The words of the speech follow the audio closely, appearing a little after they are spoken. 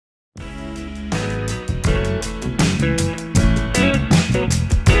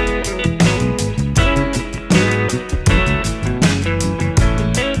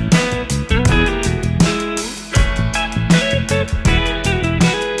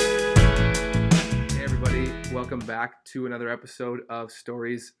welcome back to another episode of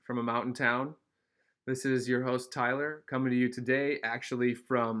Stories from a Mountain Town. This is your host Tyler, coming to you today actually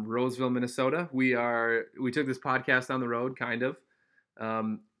from Roseville, Minnesota. We took this podcast on the road, kind of.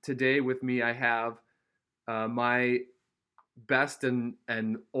 Today with me I have my best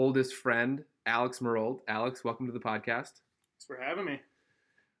and oldest friend, Alex Marold. Alex, welcome to the podcast. Thanks for having me.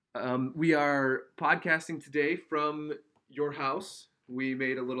 We are podcasting today from your house. We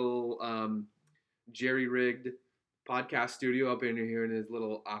made a little jerry-rigged podcast studio up in here in his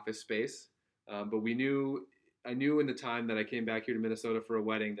little office space. But I knew in the time that I came back here to Minnesota for a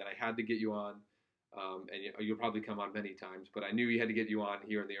wedding that I had to get you on. And you'll probably come on many times, but I knew we had to get you on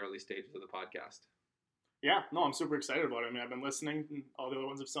here in the early stages of the podcast. Yeah, no, I'm super excited about it. I mean, I've been listening, and all the other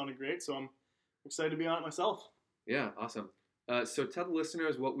ones have sounded great, so I'm excited to be on it myself. Yeah, awesome. So tell the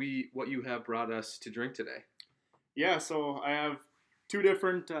listeners what you have brought us to drink today. Yeah, so I have two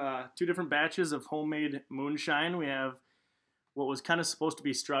different batches of homemade moonshine. We have what was kind of supposed to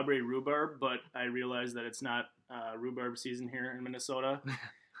be strawberry rhubarb, but I realized that it's not rhubarb season here in Minnesota,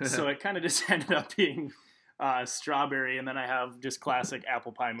 so it kind of just ended up being strawberry. And then I have just classic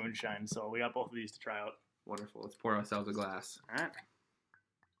apple pie moonshine. So we got both of these to try out. Wonderful. Let's pour ourselves a glass. All right.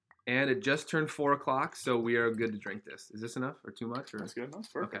 And it just turned 4 o'clock, so we are good to drink this. Is this enough or too much? Or? That's good. That's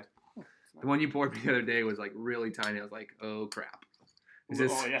perfect. Okay. The one you poured me the other day was like really tiny. I was like, oh crap. Super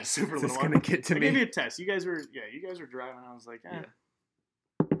little one. Is this gonna get to me? I gave you a test. You guys were driving. I was like,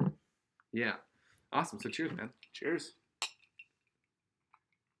 Yeah. Awesome. So cheers, man. Cheers.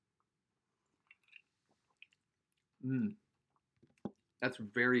 That's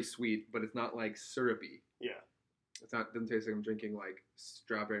very sweet, but it's not like syrupy. Yeah. Doesn't taste like I'm drinking like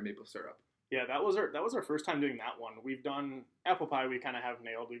strawberry maple syrup. Yeah, that was our first time doing that one. We've done apple pie. We kind of have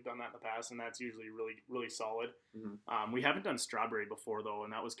nailed. We've done that in the past, and that's usually really, really solid. Mm-hmm. We haven't done strawberry before though,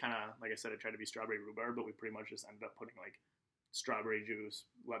 and that was kind of, like I said, I tried to be strawberry rhubarb, but we pretty much just ended up putting like strawberry juice,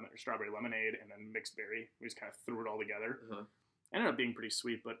 strawberry lemonade, and then mixed berry. We just kind of threw it all together. Uh-huh. Ended up being pretty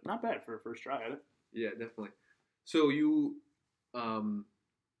sweet, but not bad for a first try at it. Yeah, definitely. So you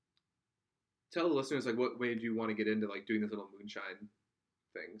tell the listeners like what made you want to get into like doing this little moonshine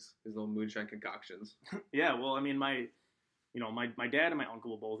things, these little moonshine concoctions. Yeah, well, I mean, my dad and my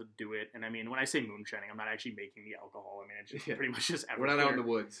uncle will both do it, and I mean, when I say moonshining, I'm not actually making the alcohol. I mean, it's just pretty much just Everclear. We're not out in the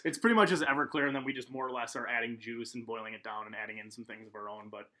woods. It's pretty much just Everclear, and then we just more or less are adding juice and boiling it down and adding in some things of our own.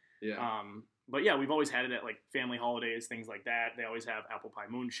 But yeah, we've always had it at like family holidays, things like that. They always have apple pie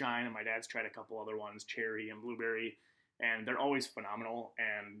moonshine, and my dad's tried a couple other ones, cherry and blueberry, and they're always phenomenal,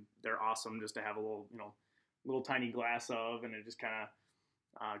 and they're awesome just to have a little tiny glass of, and it just kind of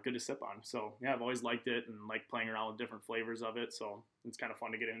good to sip on. So yeah, I've always liked it and like playing around with different flavors of it. So it's kind of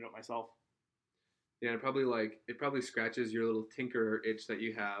fun to get into it myself. Yeah, it probably scratches your little tinker itch that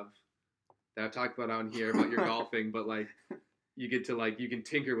you have that I've talked about on here about your golfing, but like you get to like you can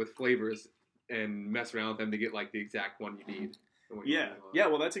tinker with flavors and mess around with them to get like the exact one you need. Yeah.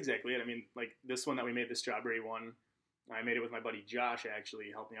 Well, that's exactly it. I mean, like this one that we made, the strawberry one, I made it with my buddy Josh. Actually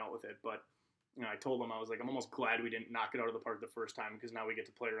helped me out with it, but. I told him, I was like, I'm almost glad we didn't knock it out of the park the first time because now we get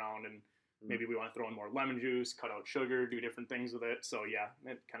to play around and maybe we want to throw in more lemon juice, cut out sugar, do different things with it. So yeah,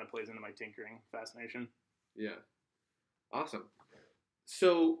 it kind of plays into my tinkering fascination. Yeah. Awesome.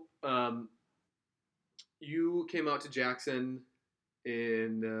 So you came out to Jackson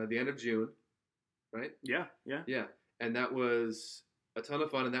in the end of June, right? Yeah. Yeah. And that was a ton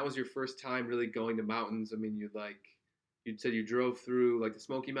of fun. And that was your first time really going to mountains. I mean, you said you drove through like the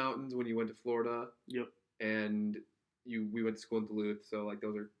Smoky Mountains when you went to Florida. Yep. And we went to school in Duluth, so like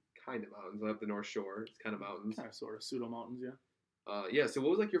those are kind of mountains. Up the North Shore, it's kind of mountains. Kind of sort of pseudo mountains, yeah. Yeah. So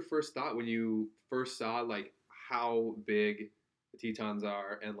what was like your first thought when you first saw like how big the Tetons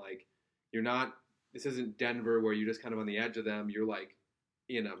are, and like this isn't Denver where you're just kind of on the edge of them. You're like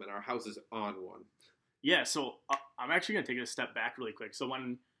in them, and our house is on one. Yeah. So I'm actually gonna take it a step back really quick. So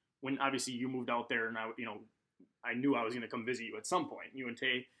when obviously you moved out there, and I knew I was going to come visit you at some point, you and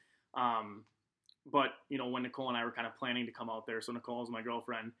Tay. But, when Nicole and I were kind of planning to come out there, so Nicole is my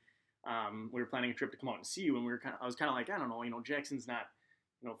girlfriend, we were planning a trip to come out and see you, and I was kind of like, I don't know, Jackson's not,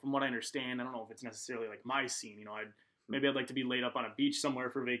 from what I understand, I don't know if it's necessarily like my scene, I'd like to be laid up on a beach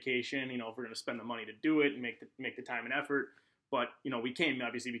somewhere for vacation, if we're going to spend the money to do it and make the time and effort. But, we came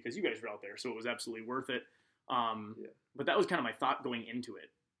obviously because you guys were out there, so it was absolutely worth it. But that was kind of my thought going into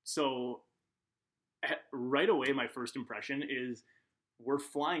it. So right away, my first impression is we're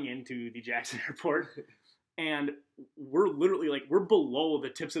flying into the Jackson airport and we're literally like, we're below the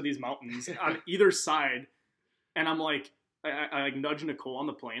tips of these mountains on either side. And I'm like, I like nudge Nicole on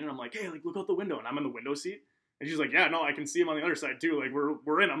the plane and I'm like, hey, like look out the window. And I'm in the window seat. And she's like, yeah, no, I can see him on the other side too. Like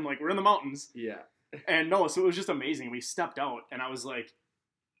we're in the mountains. Yeah. And no, so it was just amazing. We stepped out, and I was like,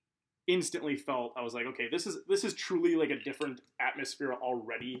 instantly felt, I was like, okay, this is truly like a different atmosphere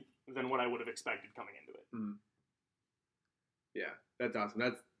already than what I would have expected coming into it. Mm. Yeah, that's awesome.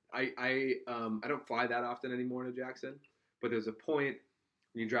 That's I don't fly that often anymore to Jackson, but there's a point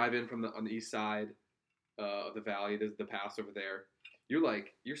when you drive in from on the east side of the valley. There's the pass over there.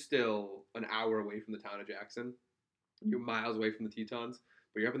 You're still an hour away from the town of Jackson. You're miles away from the Tetons,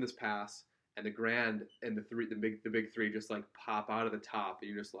 but you're up in this pass, and the Grand and the big three just like pop out of the top, and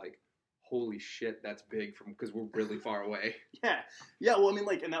you're just like, holy shit, that's big because we're really far away. Yeah. Well, I mean,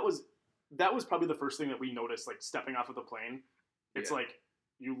 like, and that was probably the first thing that we noticed, like stepping off of the plane. It's like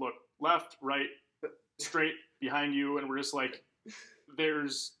you look left, right, straight behind you, and we're just like,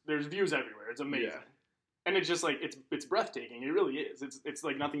 there's views everywhere. It's amazing. Yeah. And it's just like it's breathtaking. It really is. It's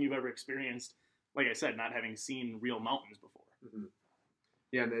like nothing you've ever experienced. Like I said, not having seen real mountains before. Mm-hmm.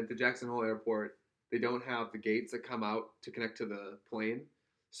 Yeah, and at the Jackson Hole Airport, they don't have the gates that come out to connect to the plane.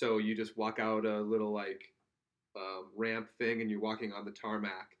 So you just walk out a little like ramp thing, and you're walking on the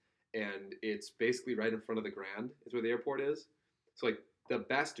tarmac, and it's basically right in front of the Grand is where the airport is. So like the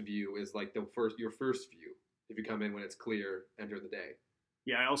best view is like your first view if you come in when it's clear and during the day.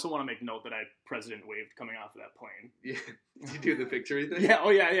 Yeah, I also want to make note that I president waved coming off of that plane. Yeah, did you do the picture thing? Yeah, oh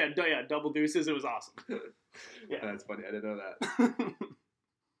yeah, double deuces. It was awesome. Yeah, that's funny. I didn't know that.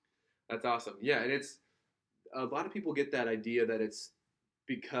 That's awesome. Yeah, and it's a lot of people get that idea that it's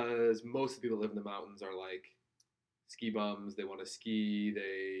because most of the people that live in the mountains are like ski bums. They want to ski.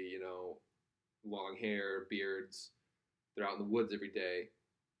 They, long hair, beards. They're out in the woods every day,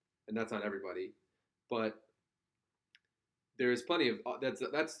 and that's not everybody. But there's plenty of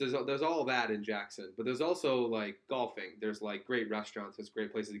there's all that in Jackson, but there's also like golfing. There's like great restaurants. There's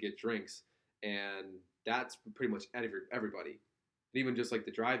great places to get drinks, and that's pretty much everybody. And even just like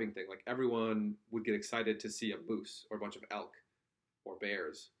the driving thing, like everyone would get excited to see a moose or a bunch of elk or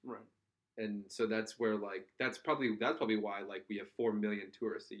bears, right? And so that's where like that's probably why like we have 4 million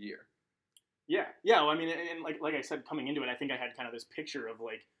tourists a year. Yeah. Well, I mean, and like I said, coming into it, I think I had kind of this picture of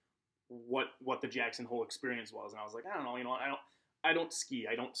like what the Jackson Hole experience was, and I was like, I don't know, I don't ski,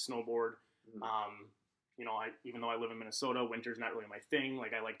 I don't snowboard, I even though I live in Minnesota, winter's not really my thing.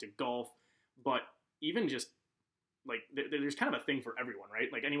 Like I like to golf, but even just like there's kind of a thing for everyone, right?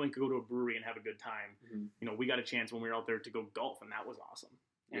 Like anyone could go to a brewery and have a good time. Mm-hmm. We got a chance when we were out there to go golf, and that was awesome.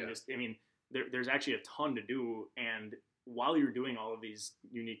 And just, I mean, there's actually a ton to do, and while you're doing all of these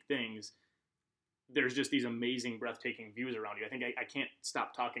unique things, there's just these amazing, breathtaking views around you. I think I can't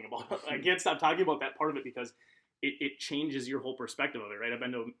stop talking about that part of it because it changes your whole perspective of it, right? I've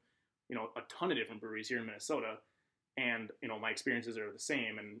been to a ton of different breweries here in Minnesota, and my experiences are the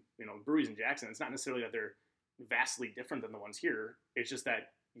same. And breweries in Jackson, it's not necessarily that they're vastly different than the ones here. It's just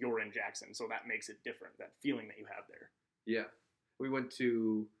that you're in Jackson, so that makes it different. That feeling that you have there. Yeah, we went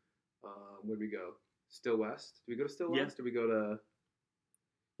to where did we go? Still West. Did we go to Still West? Or did we go to?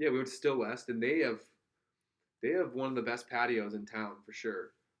 Yeah, we went to Still West, and they have one of the best patios in town for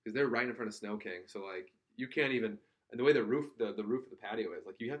sure because they're right in front of Snow King. So like you can't even, and the way the roof of the patio is,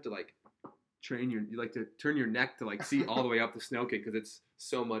 like you have to like you like to turn your neck to like see all the way up to Snow King because it's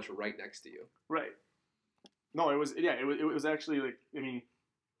so much right next to you. Right. No, it was actually like, I mean,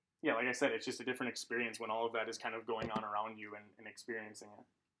 yeah, like I said, it's just a different experience when all of that is kind of going on around you and experiencing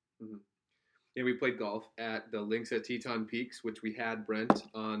it. Mm-hmm. Yeah, we played golf at the Links at Teton Peaks, which we had Brent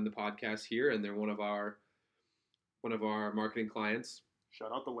on the podcast here, and they're one of our marketing clients.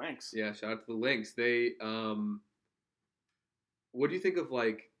 Shout out the Links. Yeah, shout out to the Links. They, what do you think of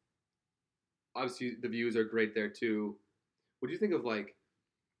like? Obviously, the views are great there too. What do you think of like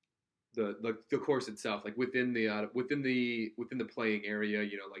the course itself, like within the playing area?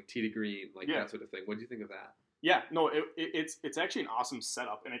 Like tee to green, like that sort of thing. What do you think of that? Yeah, no, it's actually an awesome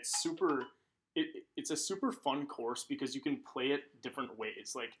setup, and it's super. It's a super fun course because you can play it different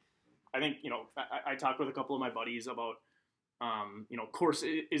ways. Like, I think, I talked with a couple of my buddies about, course,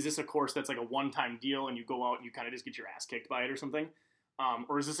 is this a course that's like a one-time deal and you go out and you kind of just get your ass kicked by it or something?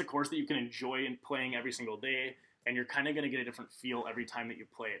 Or is this a course that you can enjoy and playing every single day and you're kind of going to get a different feel every time that you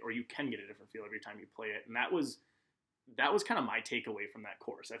play it, or you can get a different feel every time you play it? And that was kind of my takeaway from that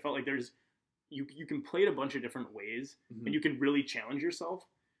course. I felt like you can play it a bunch of different ways, mm-hmm. and you can really challenge yourself.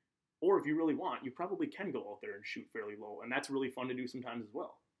 Or if you really want, you probably can go out there and shoot fairly low. And that's really fun to do sometimes as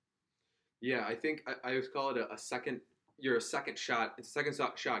well. Yeah, I think I always call it a second shot. It's a second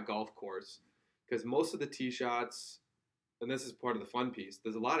shot golf course. Because most of the tee shots, and this is part of the fun piece,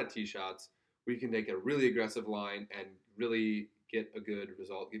 there's a lot of tee shots where you can take a really aggressive line and really get a good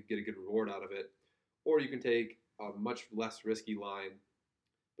result, get a good reward out of it. Or you can take a much less risky line,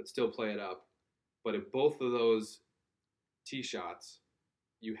 but still play it up But if both of those tee shots,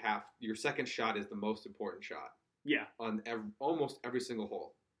 your second shot is the most important shot Yeah. on almost every single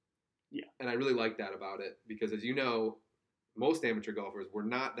hole. Yeah. And I really like that about it because, as you know, most amateur golfers were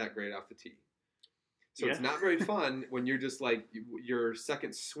not that great off the tee. So Yeah. it's not very fun when you're just like your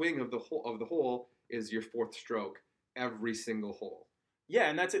second swing of the hole is your fourth stroke every single hole. Yeah,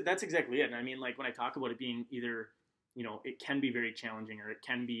 and that's exactly it. And I mean, like when I talk about it being either, it can be very challenging or it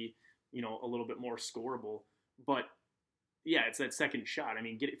can be, a little bit more scoreable. But yeah, it's that second shot. I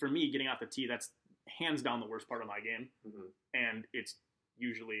mean, for me, getting off the tee, that's hands down the worst part of my game. Mm-hmm. And it's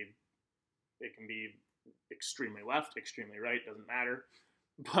usually, it can be extremely left, extremely right, doesn't matter.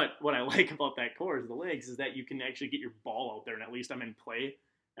 But what I like about that course, the links, is that you can actually get your ball out there, and at least I'm in play,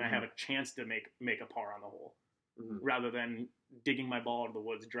 and Mm-hmm. I have a chance to make a par on the hole, Mm-hmm. rather than digging my ball out of the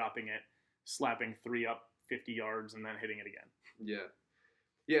woods, dropping it, slapping 3 up 50 yards, and then hitting it again. Yeah.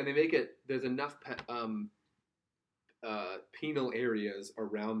 Yeah, and they make it, there's enough penal areas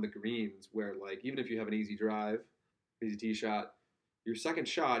around the greens where, like, even if you have an easy drive, easy tee shot, your second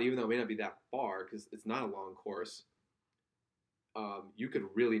shot, even though it may not be that far because it's not a long course, you could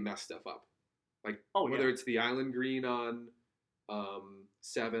really mess stuff up. Like, whether it's the island green on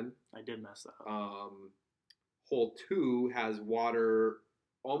 7. I did mess that up. Hole 2 has water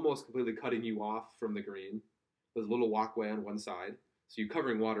almost completely cutting you off from the green. There's a little walkway on one side. So you're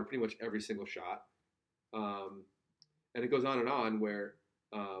covering water pretty much every single shot. And it goes on and on where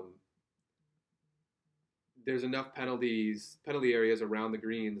there's enough penalty areas around the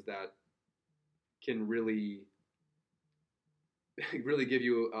greens that can really give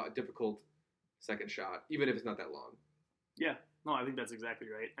you a difficult second shot, even if it's not that long. Yeah, no, I think that's exactly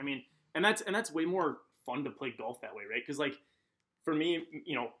right. I mean, and that's way more fun to play golf that way, right? Because like for me,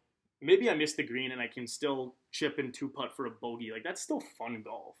 maybe I missed the green and I can still chip and 2-putt for a bogey. Like that's still fun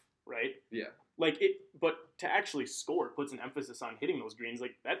golf, right? Yeah. Like but to actually score puts an emphasis on hitting those greens.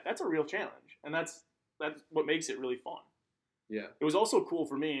 Like that's a real challenge, and that's what makes it really fun. Yeah. It was also cool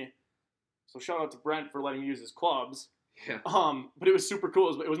for me. So shout out to Brent for letting me use his clubs. Yeah. But it was super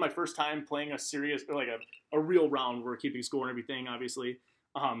cool. It was my first time playing a serious, or like a real round where we're keeping score and everything, obviously,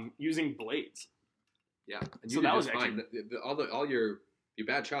 using blades. Yeah. And so you that did was just fine. All your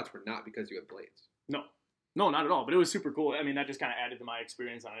bad shots were not because you had blades. No, not at all. But it was super cool. I mean, that just kind of added to my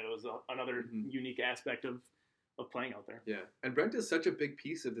experience on it. It was another unique aspect of playing out there. Yeah. And Brent is such a big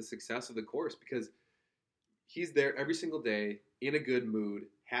piece of the success of the course because he's there every single day in a good mood,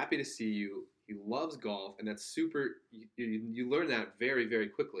 happy to see you. He loves golf, and that's super. You learn that very, very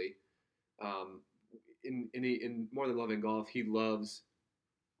quickly. In more than loving golf, he loves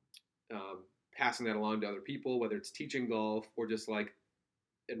passing that along to other people, whether it's teaching golf or just like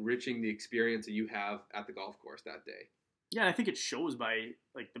enriching the experience that you have at the golf course that day. Yeah, I think it shows by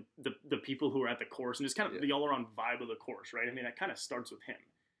like the people who are at the course and just kind of the all around vibe of the course, right? I mean, that kind of starts with him.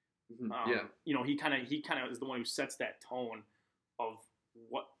 Mm-hmm. He kind of is the one who sets that tone of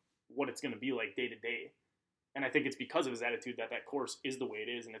what it's going to be like day to day. And I think it's because of his attitude that course is the way it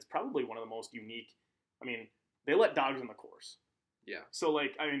is. And it's probably one of the most unique. I mean, they let dogs on the course. Yeah. So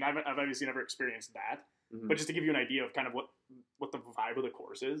like, I mean, I've obviously never experienced that, but just to give you an idea of kind of what the vibe of the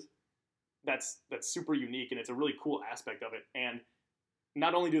course is, that's super unique. And it's a really cool aspect of it. And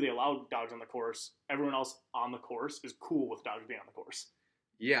not only do they allow dogs on the course, everyone else on the course is cool with dogs being on the course.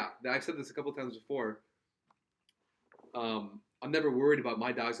 Yeah. I've said this a couple times before. I'm never worried about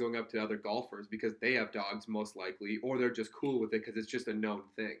my dogs going up to other golfers because they have dogs most likely, or they're just cool with it because it's just a known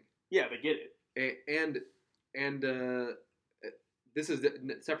thing. Yeah, they get it. And this is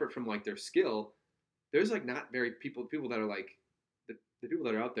separate from like their skill. There's like not very people that are like the people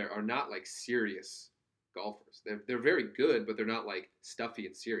that are out there are not like serious golfers. They're very good, but they're not like stuffy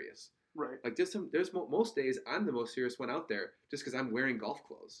and serious. Right. Like most days I'm the most serious one out there just because I'm wearing golf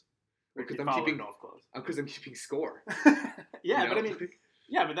clothes. Because I'm keeping score. Yeah, but I mean,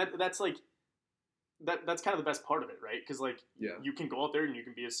 but that's like that's kind of the best part of it, right? Because like you can go out there and you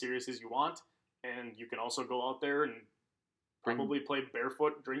can be as serious as you want, and you can also go out there and probably play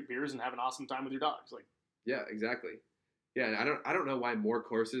barefoot, drink beers, and have an awesome time with your dogs. Like, yeah, exactly. Yeah, and I don't know why more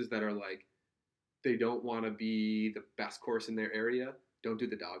courses that are like they don't want to be the best course in their area don't do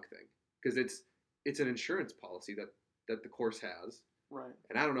the dog thing because it's an insurance policy that the course has. Right.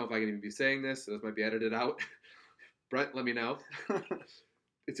 And I don't know if I can even be saying this, so this might be edited out. Brent, let me know.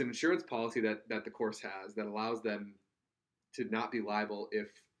 It's an insurance policy that the course has that allows them to not be liable if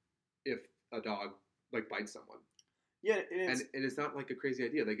a dog like bites someone. Yeah, and it's not like a crazy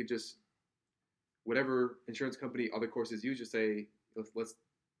idea. They could just whatever insurance company other courses use, just say let's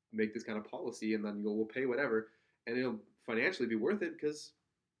make this kind of policy, and then we'll pay whatever, and it'll financially be worth it because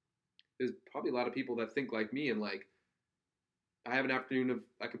there's probably a lot of people that think like me and like, I have an afternoon of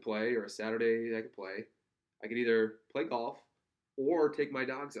I could play or a Saturday I could play. I could either play golf or take my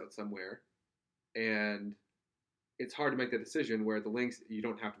dogs out somewhere, and it's hard to make that decision. Where the links, you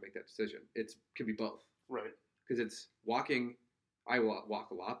don't have to make that decision. It can be both Right. because it's walking. I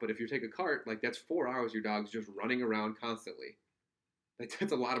walk a lot, but if you take a cart, like that's 4 hours your dog's just running around constantly. Like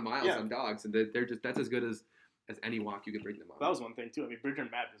that's a lot of miles on dogs, and they're just that's as good as any walk you could bring them on. That was one thing too. I mean, Bridger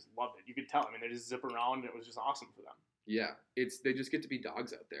and Matt just loved it. You could tell. I mean, they just zip around, and it was just awesome for them. Yeah, they just get to be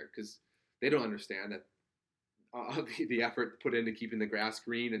dogs out there because they don't understand that the effort put into keeping the grass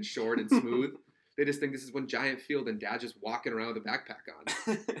green and short and smooth. They just think this is one giant field and Dad's just walking around with a backpack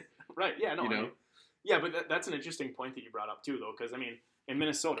on. Right? Yeah. No. You know? I mean, yeah, but that's an interesting point that you brought up too, though, because I mean, in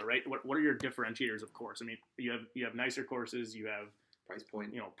Minnesota, right? What are your differentiators of course? I mean, you have nicer courses, you have price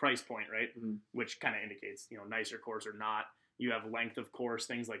point, price point, right? Mm-hmm. Which kind of indicates nicer course or not. You have length of course,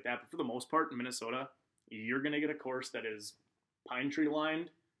 things like that. But for the most part, in Minnesota, you're gonna get a course that is pine tree lined.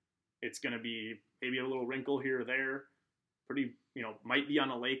 It's gonna be maybe a little wrinkle here or there. Pretty, might be on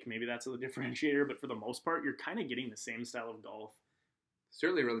a lake. Maybe that's a differentiator. But for the most part, you're kind of getting the same style of golf.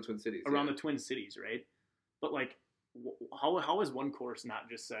 Certainly around the Twin Cities. Around the Twin Cities, right? But like, how has one course not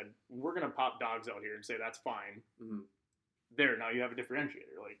just said, we're going to pop dogs out here and say that's fine? Mm-hmm. There, now you have a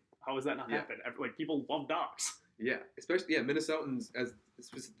differentiator. Like, how has that not happened? Like, people love dogs. Yeah, especially, Minnesotans as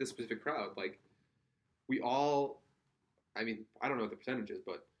this specific crowd. Like, we all, I mean, I don't know what the percentage is,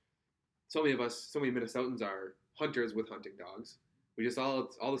 but so many Minnesotans are hunters with hunting dogs. We just all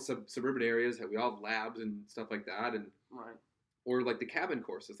the suburban areas, we all have labs and stuff like that. And right. Or like the cabin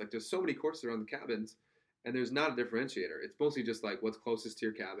courses. Like, there's so many courses around the cabins, and there's not a differentiator. It's mostly just like what's closest to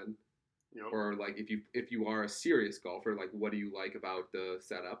your cabin. Yep. Or like if you are a serious golfer, like what do you like about the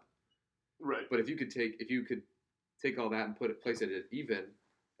setup? Right. But if you could take all that and place it at even,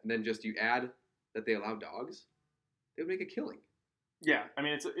 and then just you add that they allow dogs, they would make a killing. Yeah, I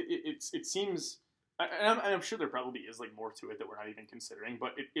mean it seems, and I'm sure there probably is like more to it that we're not even considering,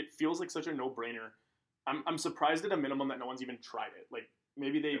 but it feels like such a no-brainer. I'm surprised at a minimum that no one's even tried it. Like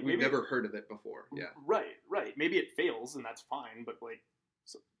we've never heard of it before. Yeah. Right. Maybe it fails and that's fine, but like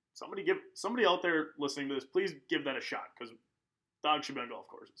somebody out there listening to this, please give that a shot because dogs should be on golf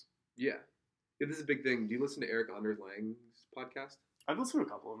courses. Yeah. This is a big thing. Do you listen to Eric Anders Lang's podcast? I've listened to a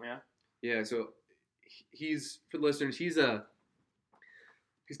couple of them, yeah. Yeah, so for the listeners, he's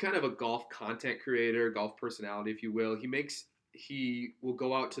kind of a golf content creator, golf personality, if you will. He will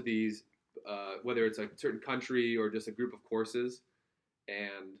go out to these, whether it's a certain country or just a group of courses,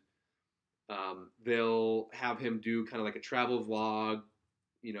 and they'll have him do kind of like a travel vlog,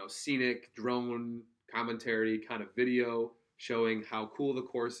 scenic drone commentary kind of video showing how cool the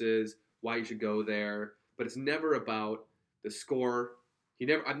course is, why you should go there. But it's never about the score.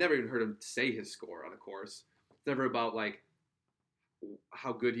 I've never even heard him say his score on a course. It's never about like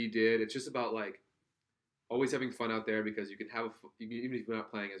how good he did. It's just about like always having fun out there because you can even if you're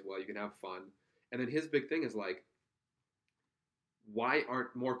not playing as well, you can have fun. And then his big thing is like, why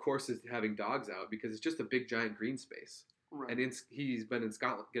aren't more courses having dogs out? Because it's just a big giant green space. Right. And he's been in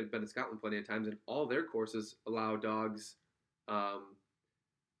Scotland plenty of times, and all their courses allow dogs.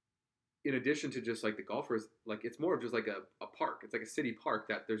 In addition to just like the golfers, like it's more of just like a park. It's like a city park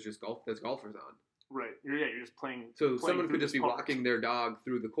that there's golfers on. Right. You're just playing. So someone could just be walking their dog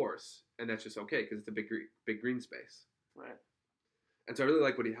through the course, and that's just okay because it's a big green space. Right. And so I really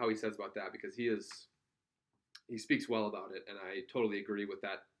like how he says about that because he speaks well about it, and I totally agree with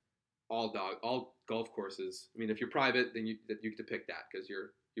that. All golf courses. I mean, if you're private, then you get to pick that because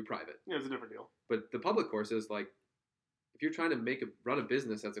you're private. Yeah, it's a different deal. But the public courses, like, if you're trying to run a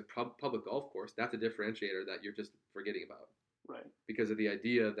business as a public golf course, that's a differentiator that you're just forgetting about. Right. Because of the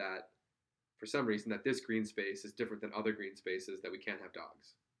idea that, for some reason, that this green space is different than other green spaces that we can't have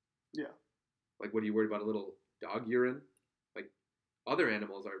dogs. Yeah. Like, what are you worried about? A little dog urine? Like, other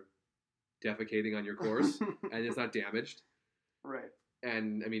animals are defecating on your course, and it's not damaged. Right.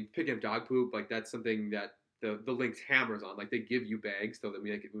 And, I mean, picking up dog poop, like, that's something that the Lynx hammers on. Like, they give you bags so that we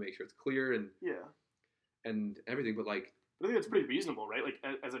make sure it's clear and everything. But, like... I think that's pretty reasonable, right? Like,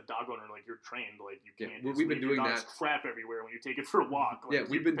 as a dog owner, like, you're trained. Like, you can't we've been doing that. Crap everywhere when you take it for a walk. Like, yeah,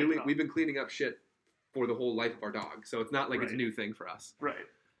 we've been cleaning up shit for the whole life of our dog. So it's not like it's a new thing for us. Right.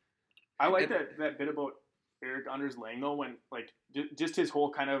 I like that bit about Eric Anders Lang, though, when, like, just his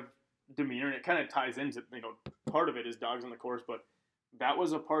whole kind of demeanor, and it kind of ties into, part of it is dogs on the course, but that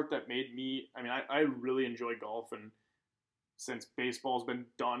was a part that made me, I really enjoy golf, and since baseball's been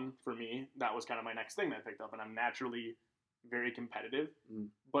done for me, that was kind of my next thing that I picked up, and I'm naturally very competitive,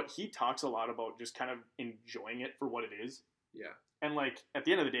 but he talks a lot about just kind of enjoying it for what it is, Yeah. And like at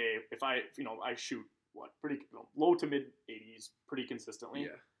the end of the day, if I shoot pretty low to mid 80s pretty consistently.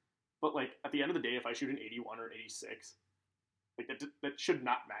 Yeah. But like at the end of the day, if I shoot an 81 or 86, like that should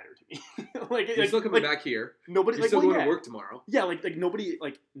not matter to me. You're still coming back here. Nobody. You're still going to work tomorrow. Yeah, like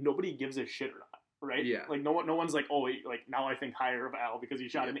nobody gives a shit or not. Right? Yeah. Like no one's like, oh, like now I think higher of Al because he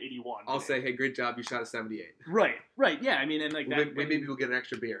shot an 81. I'll say, hey, great job, you shot a 78. Right. Yeah. I mean, and like that. Maybe we'll get an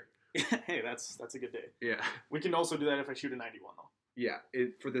extra beer. Hey, that's a good day. Yeah. We can also do that if I shoot a 91 though. Yeah,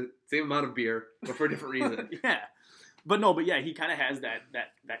 for the same amount of beer, but for a different reason. Yeah. But he kind of has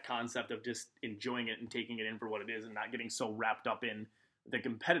that concept of just enjoying it and taking it in for what it is and not getting so wrapped up in the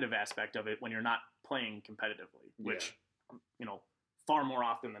competitive aspect of it when you're not playing competitively, which, far more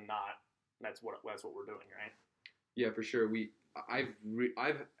often than not, that's what we're doing, right? Yeah, for sure.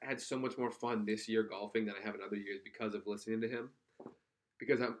 I've had so much more fun this year golfing than I have in other years because of listening to him.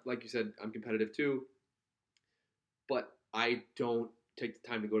 Because I'm, like you said, I'm competitive too, but I don't take the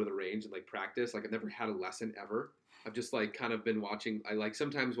time to go to the range and like practice. Like I've never had a lesson ever. I've just like kind of been watching. I like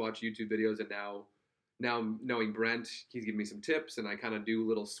sometimes watch YouTube videos, and now knowing Brent, he's giving me some tips, and I kind of do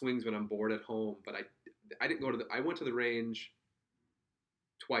little swings when I'm bored at home. But I didn't go to I went to the range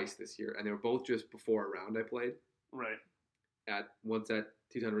twice this year, and they were both just before a round I played. Right. Once at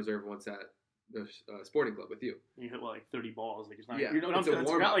Teton Reserve, once at the sporting club with you. You hit like 30 balls. Like it's not. Yeah, it's a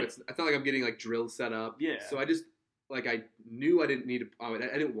warm up. It's not like I'm getting like drills set up. Yeah. So I just I knew I didn't need to. I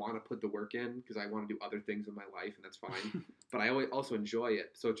didn't want to put the work in because I want to do other things in my life, and that's fine. But I also enjoy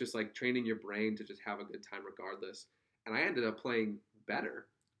it. So it's just like training your brain to just have a good time regardless. And I ended up playing better.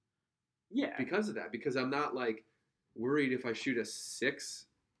 Yeah. Because of that, because I'm not like worried if I shoot a 6,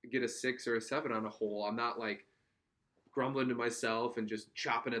 get a 6 or a 7 on a hole. I'm not like grumbling to myself and just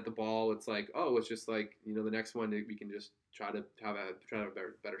chopping at the ball. It's like, oh, it's just like, the next one we can just try to have a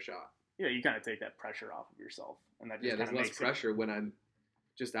better shot. Yeah, you kind of take that pressure off of yourself, and that just there's less pressure when I'm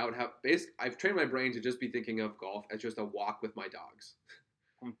just out. I've trained my brain to just be thinking of golf as just a walk with my dogs,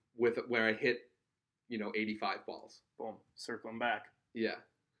 where I hit, 85 balls. Boom, circle them back. Yeah,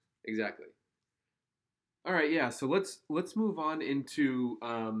 exactly. All right, yeah. So let's move on into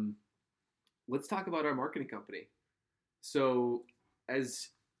let's talk about our marketing company. So, as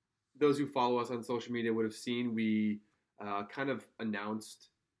those who follow us on social media would have seen, we kind of announced.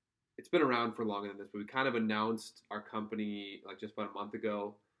 It's been around for longer than this, but we kind of announced our company like just about a month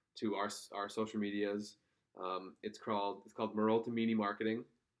ago to our social medias. It's called Meroltamini Marketing,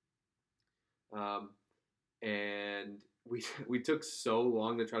 and we took so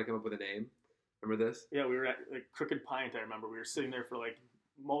long to try to come up with a name. Remember this? Yeah, we were at like Crooked Pint. I remember we were sitting there for like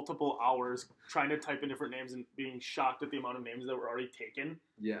multiple hours trying to type in different names and being shocked at the amount of names that were already taken.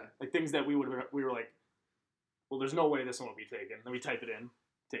 Yeah, like things that we were like, well, there's no way this one will be taken. Then we type it in,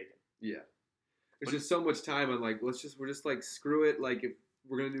 taken. Yeah, there's just so much time on like we're just like screw it. Like if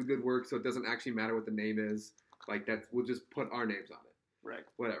we're gonna do good work, so it doesn't actually matter what the name is. Like we'll just put our names on it. Right.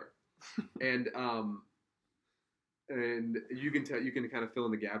 Whatever. and you can kind of fill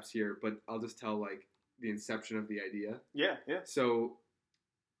in the gaps here, but I'll just tell like the inception of the idea. Yeah. So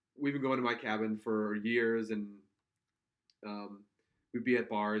we've been going to my cabin for years, and we'd be at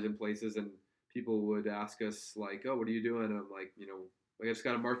bars and places, and people would ask us like, "Oh, what are you doing?" And I'm like, like I just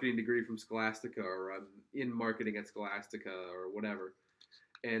got a marketing degree from Scholastica, or I'm in marketing at Scholastica, or whatever.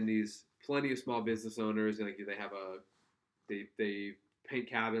 And these plenty of small business owners, like they paint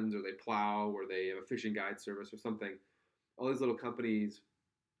cabins, or they plow, or they have a fishing guide service or something. All these little companies,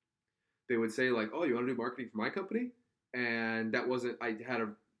 they would say like, "Oh, you want to do marketing for my company?" And that wasn't. I had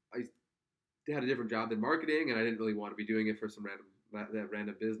a different job than marketing, and I didn't really want to be doing it for some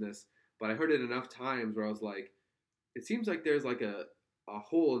random business. But I heard it enough times where I was like, it seems like there's like a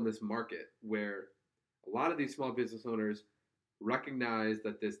hole in this market where a lot of these small business owners recognize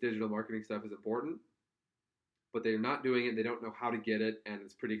that this digital marketing stuff is important, but they're not doing it. They don't know how to get it, and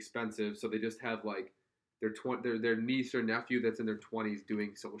it's pretty expensive. So they just have like their niece or nephew that's in their 20s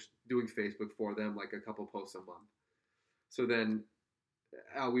doing Facebook for them, like a couple posts a month. So then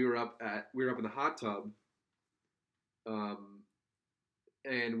we were up in the hot tub,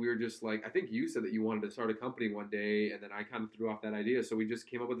 and we were just like, I think you said that you wanted to start a company one day, and then I kind of threw off that idea. So we just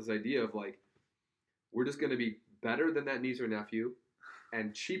came up with this idea of like, we're just going to be better than that niece or nephew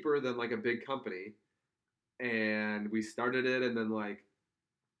and cheaper than like a big company. And we started it, and then like,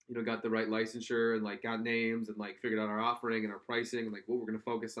 got the right licensure, and like got names, and like figured out our offering and our pricing and like what we're going to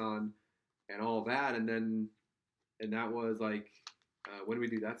focus on and all that. And that was like, when did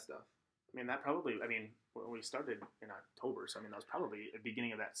we do that stuff? When we started in October, so that was probably the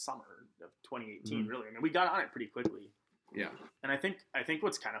beginning of that summer of 2018, really. We got on it pretty quickly. Yeah. And I think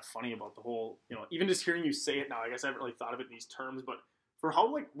what's kind of funny about the whole, even just hearing you say it now, I guess I haven't really thought of it in these terms, but for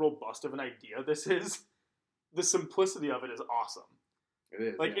how like robust of an idea this is, the simplicity of it is awesome. It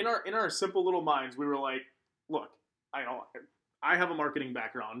is. Like yeah. in our simple little minds, we were like, look, I have a marketing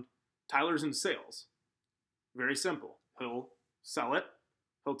background. Tyler's in sales. Very simple. He'll sell it.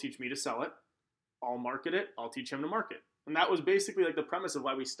 He'll teach me to sell it. I'll market it. I'll teach him to market. And that was basically like the premise of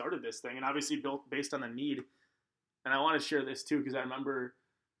why we started this thing, and obviously built based on the need. And I want to share this too because I remember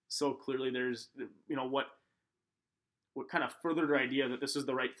so clearly. There's what kind of furthered our idea that this is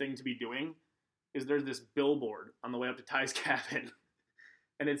the right thing to be doing is there's this billboard on the way up to Ty's cabin,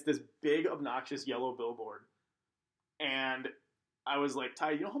 and it's this big obnoxious yellow billboard. And I was like,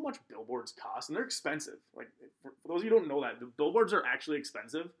 Ty, you know how much billboards cost? And they're expensive. Like, for those of you who don't know that, the billboards are actually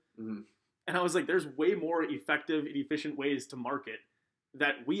expensive. Mm-hmm. And I was like, there's way more effective and efficient ways to market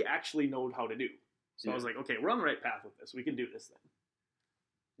that we actually know how to do. So I was like, okay, we're on the right path with this. We can do this thing.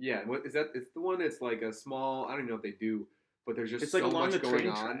 Yeah, what is that? It's the one. It's like a small. I don't even know what they do, but there's just it's like so along much the going train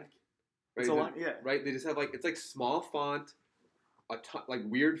on. track. Right? It's along, yeah. Right. They just have like it's like small font, a ton, like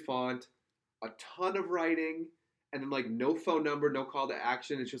weird font, a ton of writing, and then like no phone number, no call to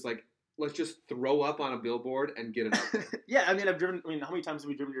action. It's just like let's just throw up on a billboard and get it out there. Yeah, I mean, how many times have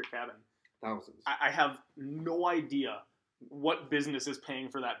we driven to your cabin? Thousands. I have no idea what business is paying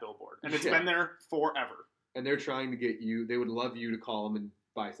for that billboard, and it's been there forever. And they're trying to get you. They would love you to call them and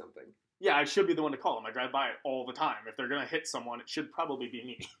buy something. Yeah, I should be the one to call them. I drive by it all the time. If they're gonna hit someone, it should probably be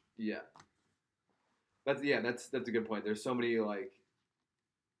me. Yeah. That's a good point. There's so many like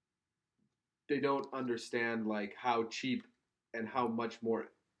they don't understand like how cheap and how much more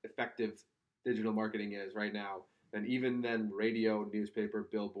effective digital marketing is right now than even radio, newspaper,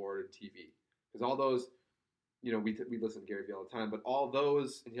 billboard, and TV. Because all those, we listen to Gary Vee all the time, but all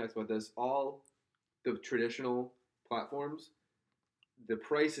those, and he talks about this, all the traditional platforms, the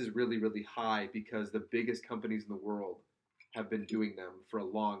price is really, really high because the biggest companies in the world have been doing them for a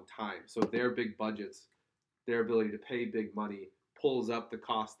long time. So their big budgets, their ability to pay big money pulls up the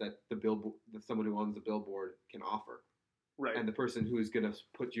cost that that someone who owns the billboard can offer. Right. And the person who is going to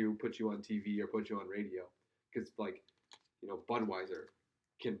put you on TV or put you on radio, because Budweiser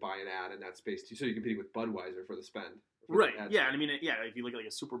can buy an ad in that space too, so you compete with Budweiser for the spend. Right. Yeah. And I mean, if you look at like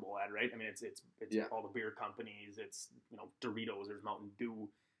a Super Bowl ad, right? I mean, it's all the beer companies. It's Doritos. There's Mountain Dew.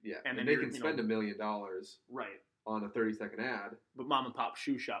 Yeah. And then they can spend $1 million. Right. On a 30-second ad. But mom and pop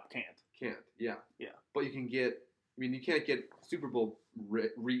shoe shop can't. Yeah. Yeah. But you can get. I mean, you can't get Super Bowl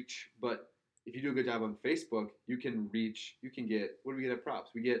reach, but if you do a good job on Facebook, you can reach. You can get. What do we get at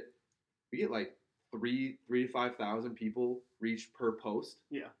props? We get like 3,000 to 5,000 people reached per post.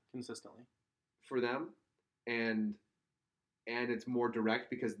 Yeah, consistently. For them, and it's more direct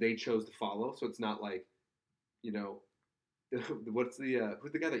because they chose to follow. So it's not like, what's the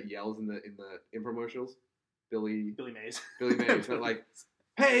who's the guy that yells in the infomercials? Billy Mays. Billy Mays. But like,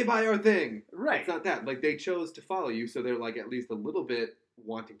 hey, buy our thing. Right. It's not that. Like they chose to follow you, so they're like at least a little bit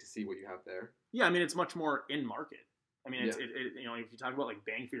wanting to see what you have there. Yeah, I mean it's much more in market. I mean, it's if you talk about like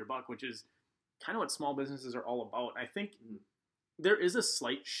bang for your buck, which is kind of what small businesses are all about. I think there is a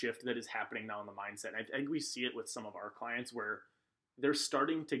slight shift that is happening now in the mindset. I think we see it with some of our clients where they're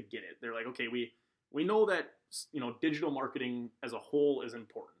starting to get it. They're like, okay, we know that digital marketing as a whole is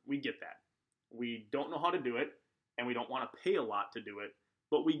important. We get that. We don't know how to do it, and we don't want to pay a lot to do it,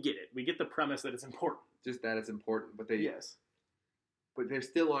 but we get it. We get the premise that it's important. Just that it's important, but yes. But they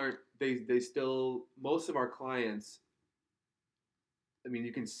still aren't. They still most of our clients. I mean,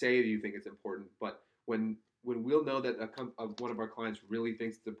 you can say that you think it's important, but when we'll know that one of our clients really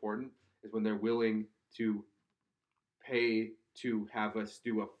thinks it's important is when they're willing to pay to have us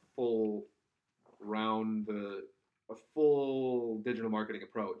do a full digital marketing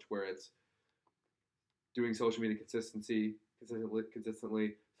approach where it's doing social media consistently,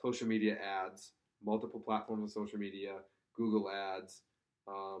 social media ads, multiple platforms of social media, Google ads.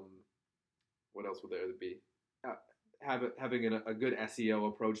 What else would there be? Having a good SEO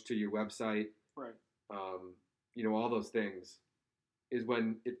approach to your website, right? All those things is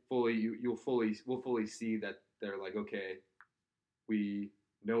when we'll fully see that they're like, okay, we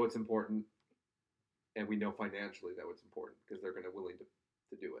know it's important, and we know financially that it's important because they're going to willing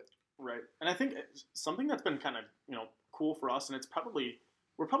to do it. Right, and I think something that's been kind of cool for us, and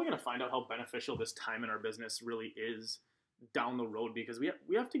we're probably going to find out how beneficial this time in our business really is down the road because we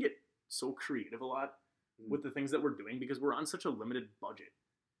have to get so creative a lot with the things that we're doing because we're on such a limited budget.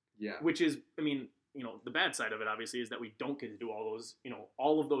 Yeah. Which is, I mean, the bad side of it obviously is that we don't get to do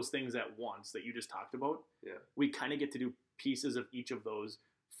all of those things at once that you just talked about. Yeah. We kind of get to do pieces of each of those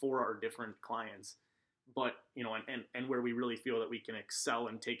for our different clients. But and where we really feel that we can excel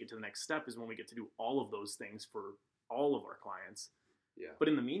and take it to the next step is when we get to do all of those things for all of our clients. Yeah. But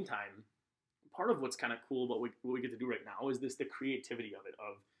in the meantime, part of what's kind of cool about what we get to do right now is the creativity of it.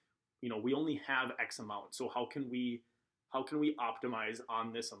 Of we only have X amount, so how can we optimize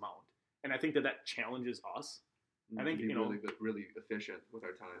on this amount? And I think that challenges us. I think really efficient with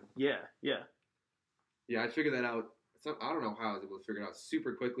our time. Yeah. I figured that out. I don't know how I was able to figure it out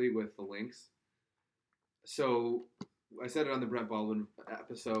super quickly with the links. So I said it on the Brent Baldwin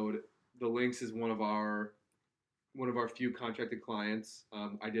episode. The links is one of our few contracted clients.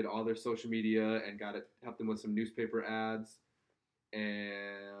 I did all their social media and helped them with some newspaper ads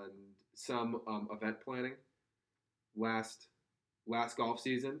and some event planning last golf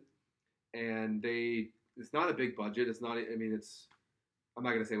season. And it's not a big budget. It's not. I mean, I'm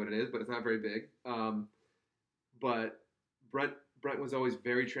not gonna say what it is, but it's not very big. But Brent was always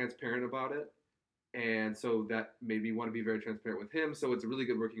very transparent about it. And so that made me want to be very transparent with him. So it's a really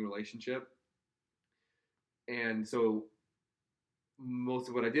good working relationship. And so most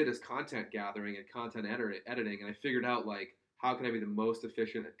of what I did is content gathering and content editing. And I figured out, like, how can I be the most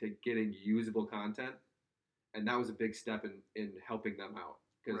efficient at getting usable content? And that was a big step in helping them out.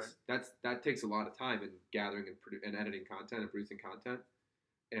 Because that takes a lot of time in gathering and editing content and producing content.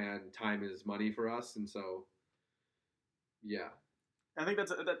 And time is money for us. And so, yeah. I think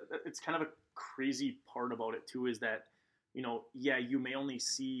it's kind of a crazy part about it too, is that, you may only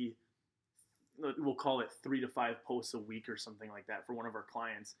see, we'll call it 3 to 5 posts a week or something like that for one of our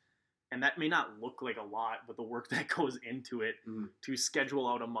clients. And that may not look like a lot, but the work that goes into it to schedule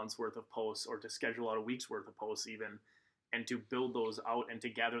out a month's worth of posts or to schedule out a week's worth of posts even, and to build those out and to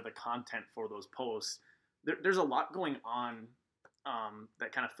gather the content for those posts, there's a lot going on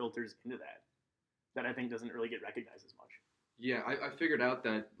that kind of filters into that I think doesn't really get recognized as much. Yeah, I figured out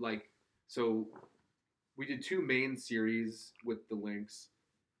that, like, so we did 2 main series with the links,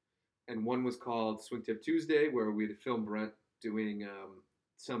 and one was called Swing Tip Tuesday, where we had filmed Brent doing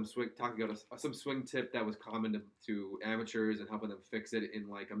some swing tip that was common to amateurs and helping them fix it in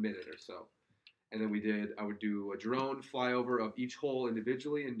like a minute or so. And then I would do a drone flyover of each hole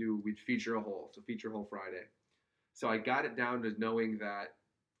individually, and we'd feature a hole, so Feature Hole Friday. So I got it down to knowing that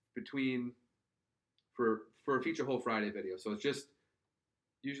for a Feature Hole Friday video. So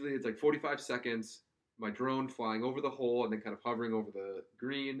usually it's like 45 seconds, my drone flying over the hole and then kind of hovering over the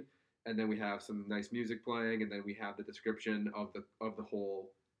green. And then we have some nice music playing, and then we have the description of the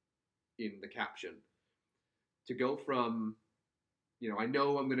hole in the caption. To go from, I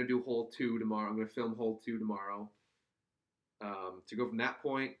know I'm going to do hole 2 tomorrow. I'm going to film hole 2 tomorrow. To go from that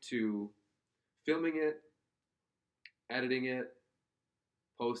point to filming it, editing it,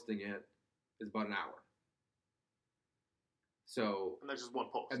 posting it is about an hour. So, and that's just one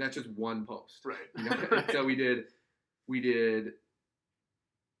post. And that's just one post. Right. So we did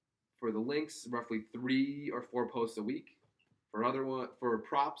for the links roughly 3 or 4 posts a week. For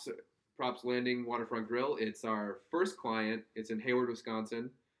props Landing Waterfront Grill, it's our first client. It's in Hayward, Wisconsin.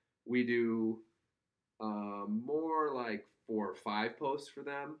 We do more like 4 or 5 posts for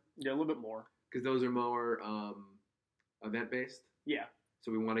them. Yeah, a little bit more. Because those are more event based. Yeah.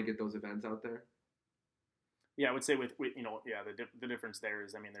 So we want to get those events out there. Yeah, I would say with the difference there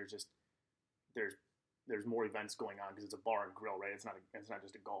is, I mean, there's more events going on because it's a bar and grill, right? It's not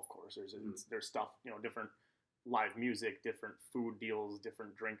just a golf course. There's stuff, different live music, different food deals,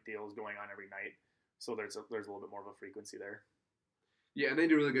 different drink deals going on every night. So there's a little bit more of a frequency there. Yeah, and they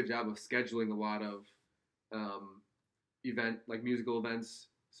do a really good job of scheduling a lot of musical events,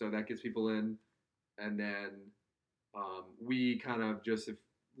 so that gets people in. And then we kind of just have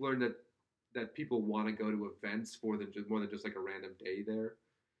learned that people want to go to events more than just like a random day there.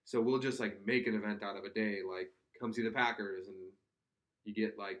 So we'll just like make an event out of a day, like come see the Packers, and you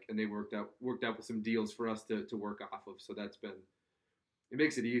get and they worked out with some deals for us to work off of. So it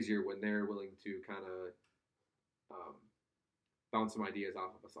makes it easier when they're willing to kind of bounce some ideas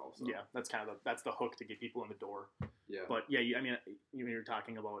off of us also. Yeah, that's the hook to get people in the door. Yeah. But yeah, I mean, you're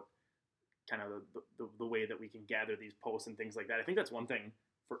talking about kind of the way that we can gather these posts and things like that. I think that's one thing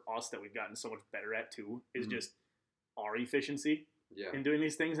for us that we've gotten so much better at too, is just our efficiency in doing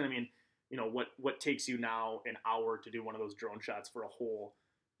these things. And I mean, what takes you now an hour to do one of those drone shots for a hole,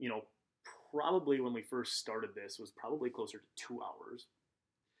 probably when we first started this was probably closer to 2 hours.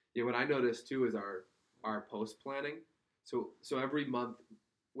 Yeah, what I noticed too is our post planning. So every month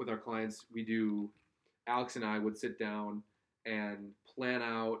with our clients, Alex and I would sit down and plan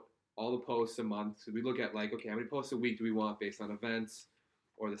out all the posts a month. So we look at okay, how many posts a week do we want based on events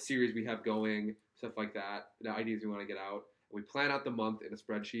or the series we have going, stuff like that, the ideas we want to get out. And we plan out the month in a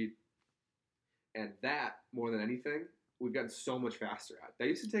spreadsheet. And that, more than anything, we've gotten so much faster at. That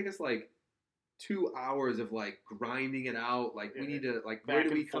used to take us like 2 hours of like grinding it out. Like we need to like, where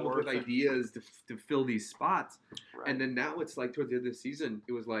do we come up with ideas to fill these spots? Right. And then now it's like towards the end of the season,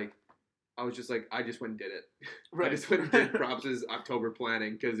 it was like, I was just like, I just went and did it. Right. I just went and did Props' October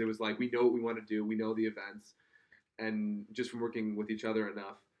planning because it was like, we know what we want to do. We know the events. And just from working with each other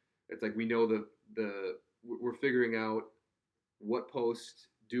enough, it's like we know we're figuring out what posts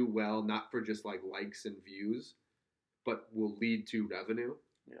do well, not for just like likes and views, but will lead to revenue.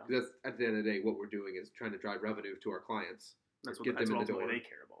 Yeah. That's at the end of the day, what we're doing is trying to drive revenue to our clients. Get them in the door. They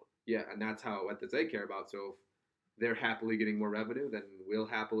care about. Yeah, and that's what they care about. So if they're happily getting more revenue, then we'll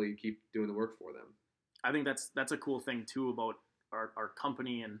happily keep doing the work for them. I think that's a cool thing too about our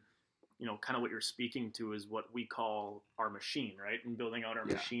company, and kind of what you're speaking to is what we call our machine, right? And building out our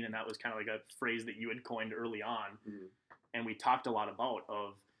machine, and that was kind of like a phrase that you had coined early on, and we talked a lot about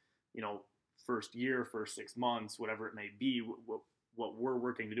first year, first 6 months, whatever it may be. What we're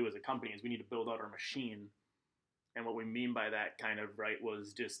working to do as a company is we need to build out our machine, and what we mean by that kind of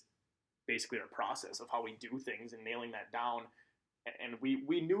was just basically our process of how we do things and nailing that down. And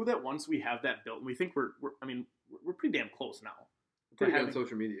we knew that once we have that built, we think we're pretty damn close now. Pretty good on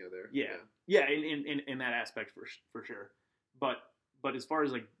social media there. Yeah. In that aspect for sure. But as far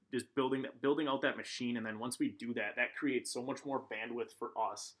as like just building out that machine, and then once we do that, that creates so much more bandwidth for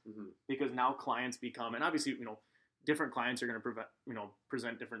us, because now clients become, and obviously different clients are going to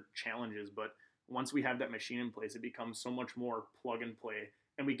present different challenges, but once we have that machine in place, it becomes so much more plug and play,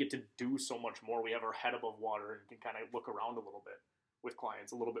 and we get to do so much more. We have our head above water and can kind of look around a little bit with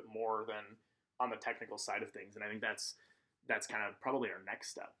clients a little bit more than on the technical side of things. And I think that's kind of probably our next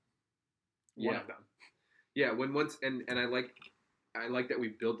step. One of them. Yeah. And I like that we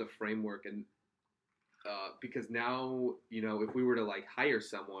built a framework, and because now, if we were to like hire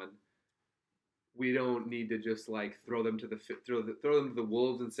someone, we don't need to just like throw them to the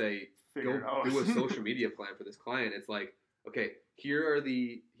wolves and say, go do a social media plan for this client. It's like, okay, here are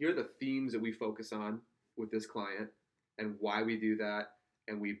the themes that we focus on with this client and why we do that.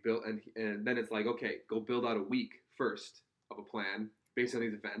 And we built, and then it's like, okay, go build out a week first of a plan based on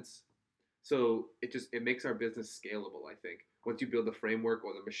these events. So it makes our business scalable. I think once you build the framework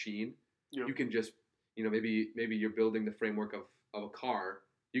or the machine, you can just, maybe you're building the framework of a car.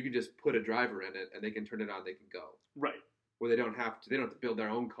 You can just put a driver in it and they can turn it on. They can go. Right. Where they don't have to build their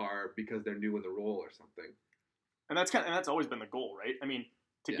own car because they're new in the role or something. And that's always been the goal, right? I mean,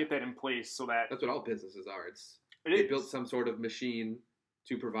 to get that in place so that's what all businesses are. They built some sort of machine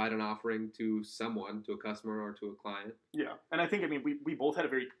to provide an offering to someone, to a customer or to a client. Yeah. And I think, we both had a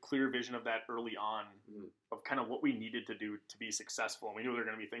very clear vision of that early on, of kind of what we needed to do to be successful. And we knew there were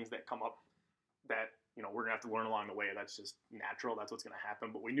going to be things that come up that, we're going to have to learn along the way. That's just natural. That's what's going to happen.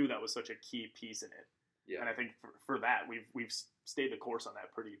 But we knew that was such a key piece in it. Yeah. And I think for that, we've stayed the course on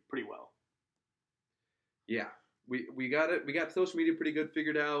that pretty well. Yeah. We got it. We got social media pretty good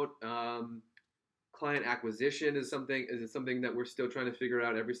figured out. Client acquisition is something that we're still trying to figure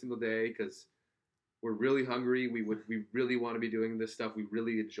out every single day, because we're really hungry. We really want to be doing this stuff. We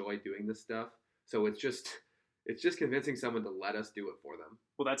really enjoy doing this stuff. So it's just convincing someone to let us do it for them.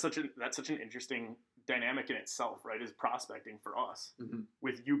 Well, that's such an interesting dynamic in itself, right? Is prospecting for us,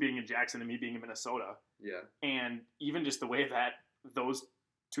 with you being in Jackson and me being in Minnesota. Yeah. And even just the way that those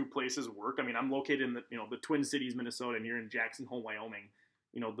two places work. I'm located in the Twin Cities, Minnesota, and you're in Jackson Hole, Wyoming.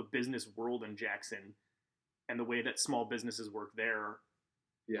 The business world in Jackson and the way that small businesses work there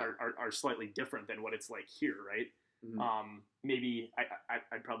are slightly different than what it's like here, right? Mm-hmm. Maybe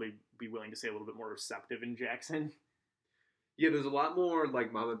I'd probably be willing to say a little bit more receptive in Jackson. Yeah, there's a lot more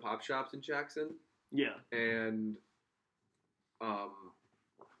like mom and pop shops in Jackson. Yeah. And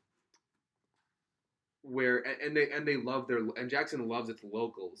they love and Jackson loves its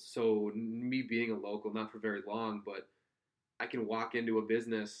locals. So me being a local, not for very long, but I can walk into a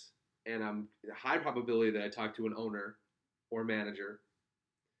business and I'm high probability that I talk to an owner or manager,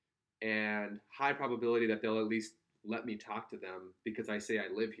 and high probability that they'll at least let me talk to them because I say I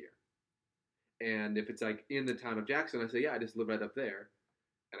live here. And if it's like in the town of Jackson, I say, yeah, I just live right up there.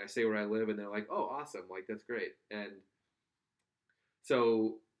 And I say where I live, and they're like, oh, awesome. Like, that's great. And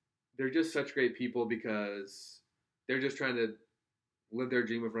so they're just such great people because they're just trying to live their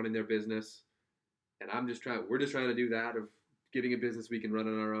dream of running their business. And we're just trying to do that, of getting a business we can run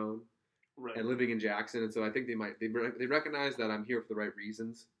on our own, right, and living in Jackson. And so I think they recognize that I'm here for the right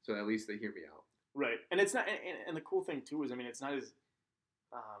reasons. So at least they hear me out. Right. And it's not, and the cool thing too is, it's not as,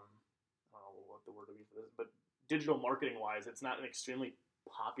 I don't know what the word would be for this, but digital marketing wise, it's not an extremely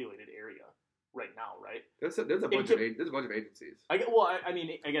populated area. right now, right? There's a bunch of agencies.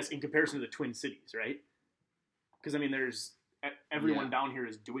 I guess in comparison to the Twin Cities, right? Because I mean, there's everyone down here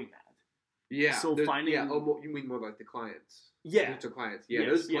is doing that. Yeah. So finding you mean more like the clients? Yeah. Potential clients. Yeah.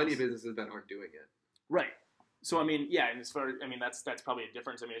 There's plenty of businesses that aren't doing it. Right. So I mean, yeah, and as far that's probably a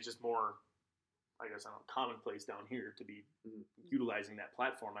difference. I mean, it's just more, I guess, commonplace down here to be utilizing that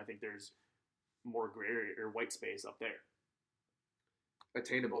platform. I think there's more gray area or white space up there.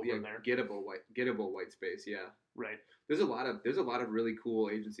 Attainable, gettable white space, yeah. Right. There's a lot of really cool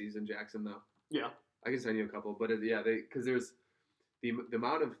agencies in Jackson though. Yeah. I can send you a couple, but because there's the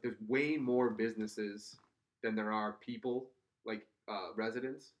amount of there's way more businesses than there are people, like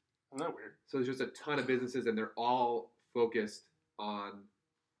residents. Isn't that weird? So there's just a ton of businesses, and they're all focused on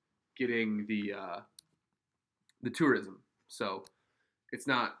getting the tourism. So it's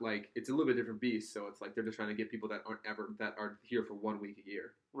not like it's a little bit different beast. So it's like they're just trying to get people that are here for 1 week a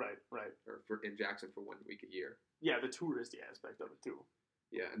year. Right. Or in Jackson for 1 week a year. Yeah, the touristy aspect of it too.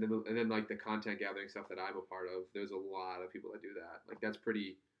 Yeah, and then like the content gathering stuff that I'm a part of, there's a lot of people that do that. Like that's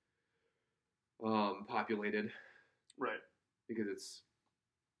pretty populated. Right. Because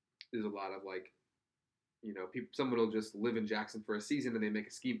there's a lot of like, someone will just live in Jackson for a season and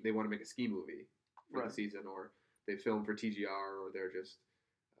they want to make a ski movie for the season, or they film for TGR, or they're just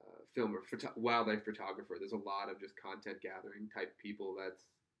wildlife photographer. There's a lot of just content gathering type people that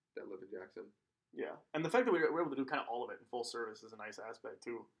live in Jackson. Yeah, and the fact that we're able to do kind of all of it in full service is a nice aspect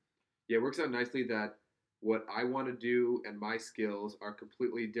too. Yeah, it works out nicely that what I want to do and my skills are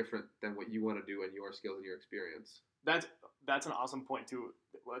completely different than what you want to do and your skills and your experience. That's an awesome point too.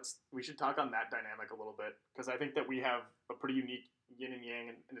 We should talk on that dynamic a little bit, because I think that we have a pretty unique yin and yang,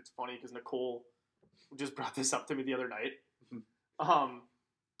 and it's funny because Nicole just brought this up to me the other night.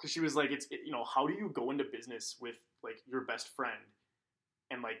 Because she was like, how do you go into business with like your best friend,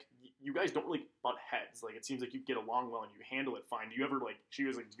 and like you guys don't really butt heads. Like it seems like you get along well and you handle it fine. Do you ever like? She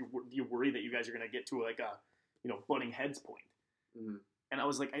was like, do you worry that you guys are gonna get to like a butting heads point? Mm-hmm. And I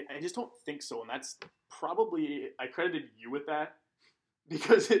was like, I just don't think so. And that's probably, I credited you with that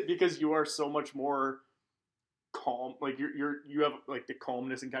because you are so much more calm. Like you have like the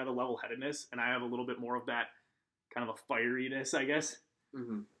calmness and kind of the level-headedness, and I have a little bit more of that kind of a fieriness, I guess,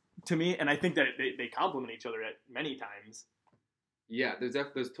 to me. And I think that they complement each other at many times. Yeah, there's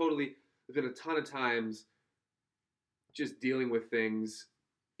been a ton of times just dealing with things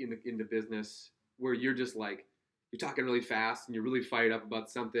in the business where you're just like, you're talking really fast and you're really fired up about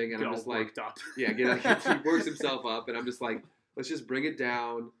something, and I'm just like, he works himself up, and I'm just like, let's just bring it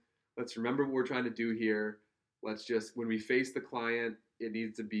down. Let's remember what we're trying to do here. Let's just, when we face the client, it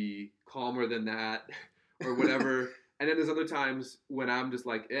needs to be calmer than that, or whatever. And then there's other times when I'm just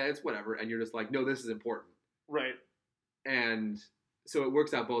like, it's whatever, and you're just like, no, this is important. Right. And so it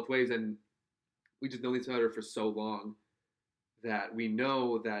works out both ways, and we just know each other for so long that we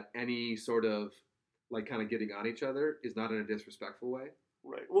know that any sort of like kind of getting on each other is not in a disrespectful way.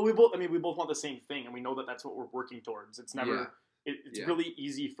 Right. Well, we both want the same thing, and we know that that's what we're working towards. It's never, it's really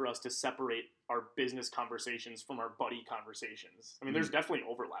easy for us to separate our business conversations from our buddy conversations. I mean, there's definitely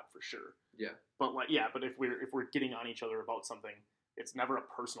overlap for sure. Yeah. But but if we're getting on each other about something, it's never a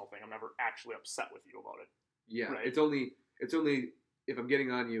personal thing. I'm never actually upset with you about it. Yeah. Right? It's only if I'm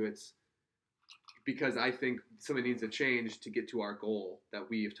getting on you, it's because I think something needs to change to get to our goal that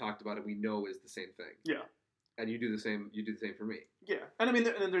we have talked about and we know is the same thing. Yeah. And you do the same for me. Yeah. And I mean,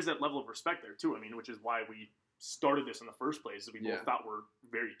 and then there's that level of respect there too. I mean, which is why we started this in the first place, is we both thought we're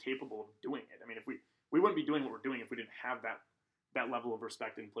very capable of doing it. I mean, if we wouldn't be doing what we're doing if we didn't have that level of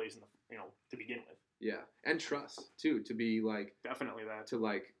respect in place to begin with. Yeah. And trust too, to be like, definitely that, to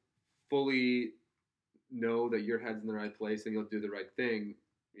like fully know that your head's in the right place and you'll do the right thing.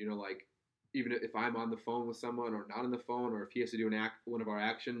 Like, even if I'm on the phone with someone or not on the phone, or if he has to do one of our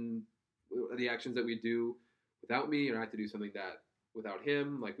the actions that we do without me, or I have to do something that without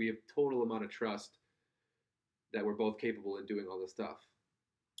him, like we have total amount of trust that we're both capable of doing all this stuff.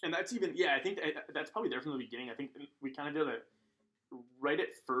 And that's even, I think that's probably there from the beginning. I think we kind of did it right at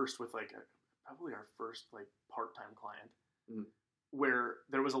first with like probably our first like part-time client, where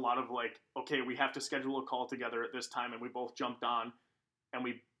there was a lot of like, okay, we have to schedule a call together at this time, and we both jumped on and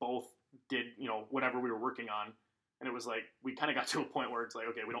we both did, whatever we were working on. And it was like, we kind of got to a point where it's like,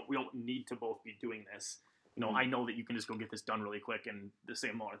 okay, we don't need to both be doing this. I know that you can just go get this done really quick in the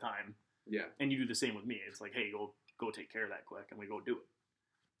same amount of time. Yeah. And you do the same with me. It's like, hey, go take care of that quick, and we go do it.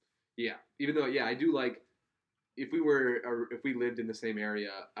 Yeah. Even though, I do like, if we lived in the same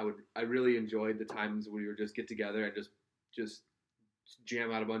area, I really enjoyed the times where we would just get together and just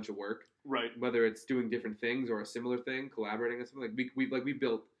jam out a bunch of work. Right. Whether it's doing different things or a similar thing, collaborating on something. Like we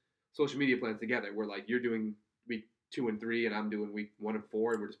built social media plans together. Where like you're doing week 2 and 3, and I'm doing week 1 and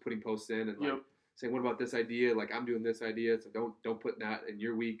 4, and we're just putting posts in and like saying, what about this idea? Like I'm doing this idea, so don't put that in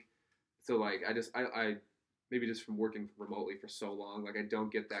your week. So like I maybe just from working remotely for so long, like I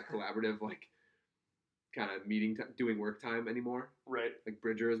don't get that collaborative like kind of doing work time anymore. Right. Like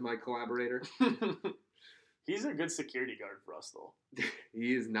Bridger is my collaborator. He's a good security guard for us, though.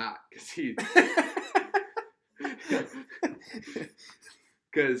 He is not,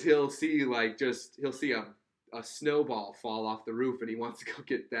 because he'll see a snowball fall off the roof and he wants to go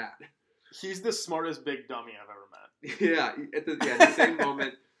get that. He's the smartest big dummy I've ever met. Yeah, at the same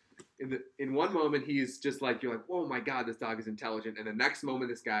moment. In one moment he's just like, you're like, oh my god, this dog is intelligent, and the next moment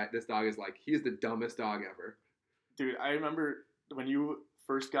this dog is like, he's the dumbest dog ever. Dude, I remember when you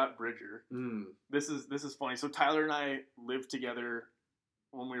first got Bridger. This is funny. So Tyler and I lived together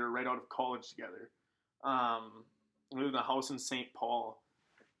when we were right out of college together. We lived in a house in St. Paul,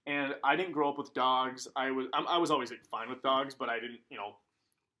 and I didn't grow up with dogs. I was always like, fine with dogs, but I didn't,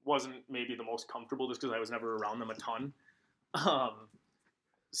 wasn't maybe the most comfortable just because I was never around them a ton.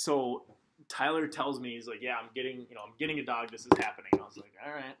 So Tyler tells me, he's like, yeah, I'm getting a dog. This is happening. And I was like,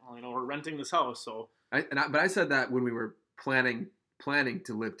 all right, well, we're renting this house. So but I said that when we were planning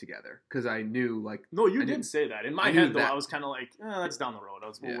to live together, because I knew like. No, you did say that. In my head though, I was kind of like, that's down the road.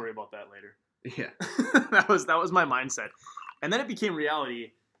 We'll worry about that later. Yeah. that was my mindset. And then it became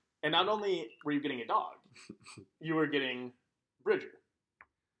reality. And not only were you getting a dog, you were getting Bridger.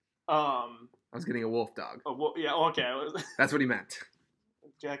 I was getting a wolf dog. Yeah, okay. That's what he meant.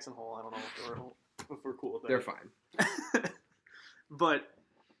 Jackson Hole, I don't know if we're cool with that. They're fine. But,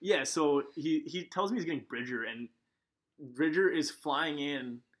 yeah, so he tells me he's getting Bridger, and Bridger is flying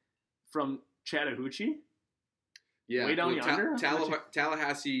in from Chattahoochee. Yeah. Way down yonder?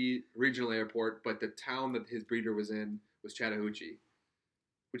 Tallahassee Regional Airport, but the town that his breeder was in was Chattahoochee,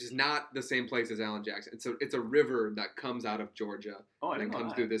 which is not the same place as Alan Jackson. It's a river that comes out of Georgia and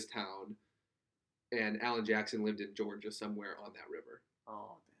comes through this town. And Alan Jackson lived in Georgia somewhere on that river.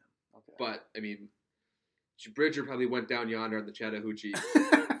 Oh, damn. Okay. But, I mean, Bridger probably went down yonder on the Chattahoochee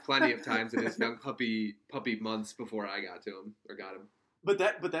plenty of times in his young puppy months before I got to him or got him. But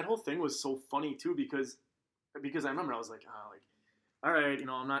that whole thing was so funny too because I remember I was like, all right,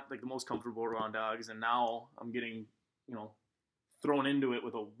 I'm not like the most comfortable around dogs, and now I'm getting, thrown into it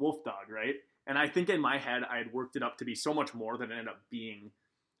with a wolf dog, right? And I think in my head I had worked it up to be so much more than it ended up being,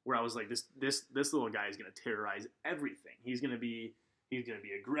 where I was like, this little guy is gonna terrorize everything. He's gonna be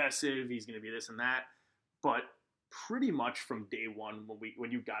aggressive. He's gonna be this and that. But pretty much from day one,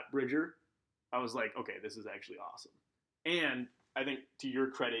 when you got Bridger, I was like, okay, this is actually awesome. And I think to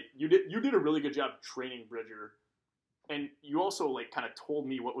your credit, you did a really good job training Bridger, and you also like kind of told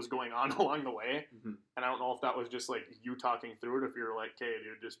me what was going on along the way. Mm-hmm. And I don't know if that was just like you talking through it, if you're like, hey,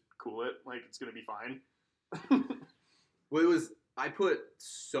 dude, just cool it, like it's gonna be fine. Well, I put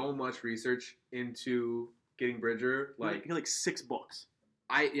so much research into getting Bridger, like 6 books.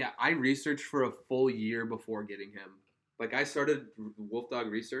 I researched for a full year before getting him. Like I started wolf dog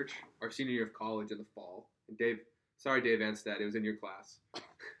research our senior year of college in the fall. And Dave Anstead, it was in your class.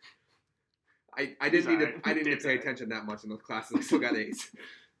 I didn't need to pay attention that much in those classes. I still got A's.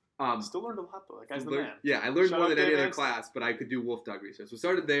 Still learned a lot though. That guy's the man. Yeah, I learned more than any other class, but I could do wolf dog research. So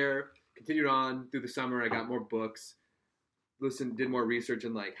started there, continued on through the summer. I got more books. Did more research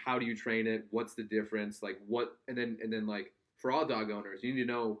on like how do you train it, what's the difference, like what, and then like for all dog owners, you need to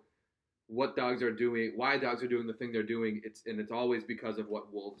know what dogs are doing, why dogs are doing the thing they're doing. It's always because of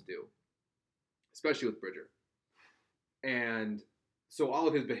what wolves do, especially with Bridger. And so all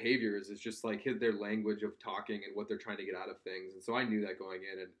of his behaviors is just like their language of talking and what they're trying to get out of things. And so I knew that going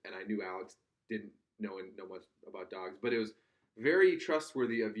in, and I knew Alex didn't know much about dogs, but it was very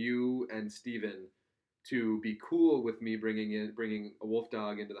trustworthy of you and Steven to be cool with me bringing a wolf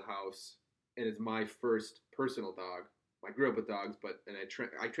dog into the house, and it's my first personal dog. I grew up with dogs, and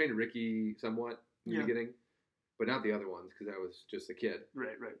I trained Ricky somewhat in the beginning, but not the other ones because I was just a kid.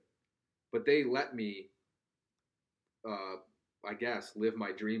 Right. But they let me, I guess, live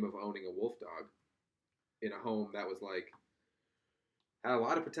my dream of owning a wolf dog in a home that was like had a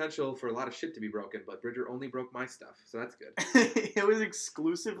lot of potential for a lot of shit to be broken, but Bridger only broke my stuff, so that's good. It was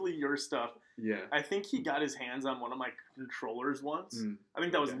exclusively your stuff. Yeah. I think he got his hands on one of my controllers once. I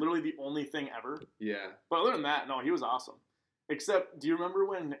think that was literally the only thing ever. Yeah. But other than that, no, he was awesome. Except, do you remember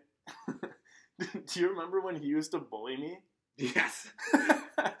when he used to bully me? Yes.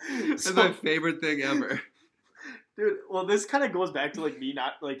 That's my favorite thing ever. Dude, well, this kind of goes back to like me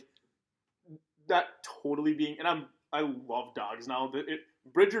not totally being, and I love dogs now.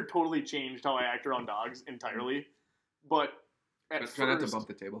 Bridger totally changed how I act around dogs entirely. But Try not to bump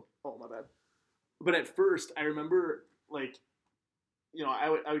the table. Oh, my bad. But at first, I remember, like, you know,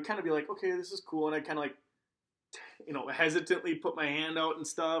 I would kind of be like, okay, this is cool, and I'd kind of, like, you know, hesitantly put my hand out and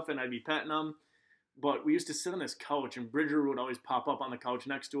stuff, and I'd be petting them. But we used to sit on this couch, and Bridger would always pop up on the couch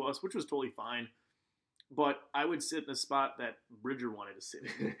next to us, which was totally fine. But I would sit in the spot that Bridger wanted to sit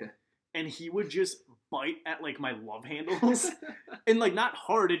in. And he would just bite at, like, my love handles. And, like, not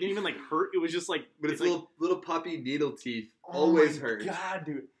hard. It didn't even, like, hurt. It was just, like... But it's like, little puppy needle teeth always hurt. Oh, my God,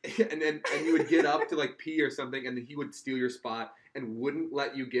 dude. And you would get up to, like, pee or something, and then he would steal your spot and wouldn't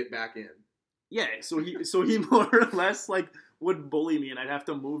let you get back in. Yeah, so he more or less, like, would bully me, and I'd have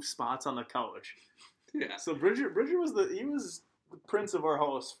to move spots on the couch. Yeah. So Bridger was the prince of our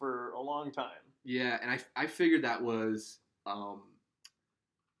house for a long time. Yeah, and I figured that was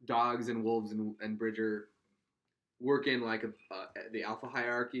dogs and wolves and Bridger work in like the alpha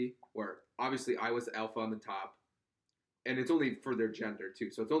hierarchy, where obviously I was alpha on the top, and it's only for their gender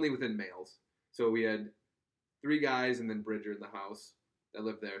too, so it's only within males. So we had 3 guys and then Bridger in the house that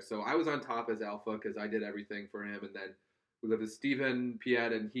lived there. So I was on top as alpha because I did everything for him, and then we lived with Stephen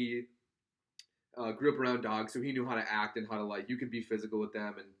Piet, and he grew up around dogs, so he knew how to act and how to, like, you can be physical with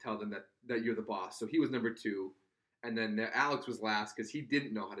them and tell them that you're the boss. So he was number 2. And then Alex was last because he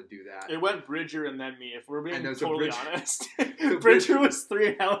didn't know how to do that. It went Bridger and then me, if we're being so totally honest. Bridger was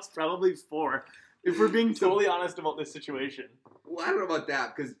 3 and Alex probably 4, if we're being totally honest about this situation. Well, I don't know about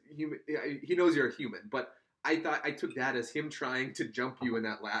that because he knows you're a human. But I took that as him trying to jump you in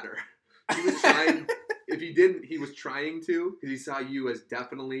that ladder. He was trying. If he didn't, he was trying to because he saw you as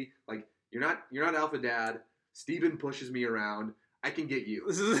definitely, like, you're not alpha dad. Steven pushes me around. I can get you.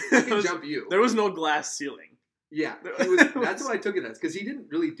 I can jump you. There was no glass ceiling. Yeah, that's what I took it as, because he didn't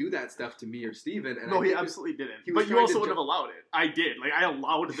really do that stuff to me or Steven. And no, he absolutely didn't. But you also wouldn't have allowed it. I did. Like, I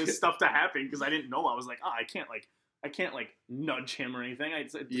allowed this stuff to happen because I didn't know. I was like, I can't nudge him or anything.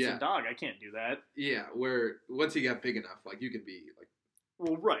 It's a dog. I can't do that. Yeah, where once he got big enough, like, you could be like,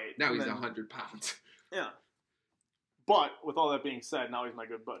 well, right. Now he's 100 pounds. Yeah. But with all that being said, now he's my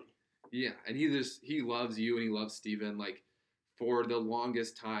good buddy. Yeah, and he loves you and he loves Steven. Like, for the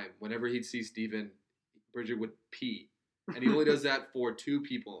longest time, whenever he'd see Steven, Bridger would pee. And he only does that for 2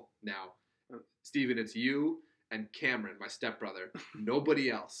 people now. Steven, it's you and Cameron, my stepbrother. Nobody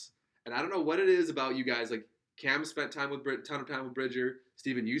else. And I don't know what it is about you guys. Like, Cam spent ton of time with Bridger.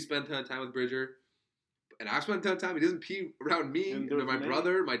 Steven, you spent a ton of time with Bridger. And I spent a ton of time. He doesn't pee around me, or my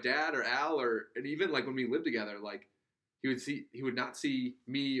brother, my dad, or Al, and even, like, when we lived together, like, he would not see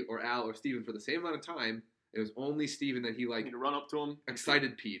me or Al or Steven for the same amount of time. It was only Steven that he, like, to run up to him,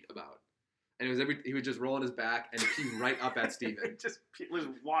 excited peed about. And it was he would just roll on his back and pee right up at Steven. Just was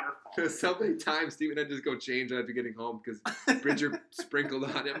waterfall. So many times Steven had to just go change after getting home because Bridger sprinkled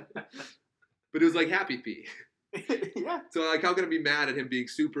on him. But it was like happy pee. Yeah. So, like, how can I be mad at him being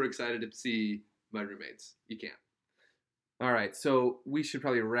super excited to see my roommates? You can't. All right, so we should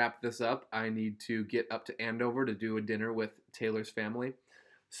probably wrap this up. I need to get up to Andover to do a dinner with Taylor's family.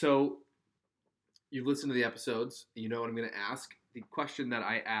 So you've listened to the episodes. You know what I'm going to ask. The question that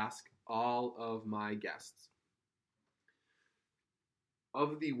I ask all of my guests.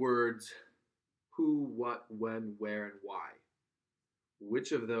 Of the words who, what, when, where, and why,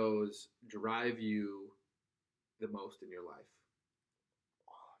 which of those drive you the most in your life?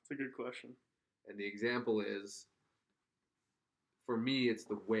 That's a good question. And the example is, for me, it's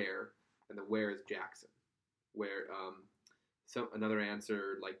the where, and the where is Jackson. Where another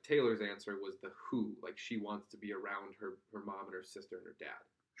answer, like Taylor's answer, was the who, like she wants to be around her mom and her sister and her dad.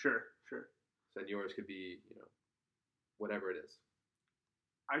 Sure. So then yours could be, whatever it is.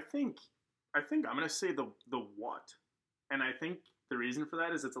 I think I'm gonna say the what, and I think the reason for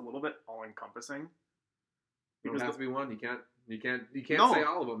that is it's a little bit all encompassing. It has to be one. You can't No. say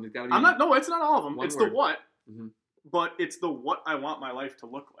all of them. It's got to be. No, it's not all of them. It's word. the what, Mm-hmm. but it's the what I want my life to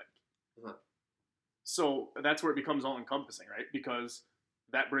look like. Uh-huh. So that's where it becomes all encompassing, right? Because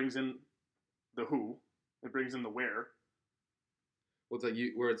that brings in the who, it brings in the where. Well,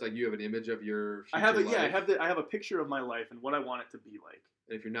 it's like you have an image of your future I have life. I have a picture of my life and what I want it to be like.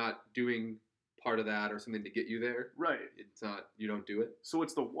 And if you're not doing part of that or something to get you there, right? It's not. You don't do it. So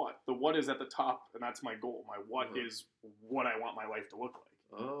it's the what. The what is at the top, and that's my goal. My what is what I want my life to look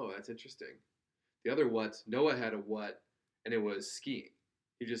like. Oh, that's interesting. The other what's Noah had a what, and it was skiing.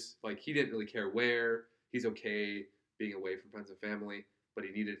 He just he didn't really care where. He's okay being away from friends and family, but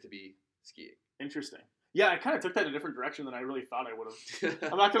he needed to be skiing. Interesting. Yeah, I kind of took that in a different direction than I really thought I would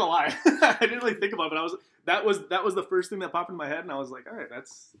have. I'm not gonna lie, I didn't really think about it, but that was the first thing that popped in my head, and I was like, all right,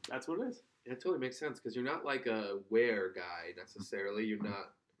 that's what it is. Yeah, it totally makes sense because you're not like a where guy necessarily. You're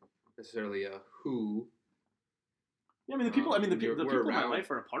not necessarily a who. Yeah, I mean the people. I mean the people in my around.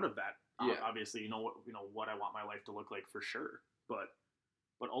 life are a part of that. Yeah. Obviously, you know what I want my life to look like for sure. But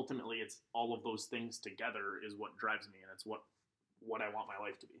ultimately, it's all of those things together is what drives me, and it's what I want my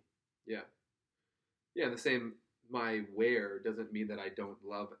life to be. Yeah. Yeah. The same. My where doesn't mean that I don't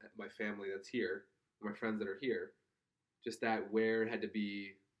love my family that's here, my friends that are here. Just that where had to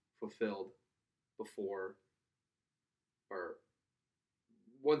be fulfilled before, or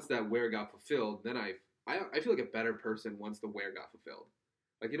once that where got fulfilled, then I feel like a better person once the where got fulfilled.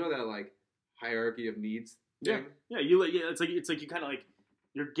 Like, you know that like hierarchy of needs thing? Yeah. It's like you kind of like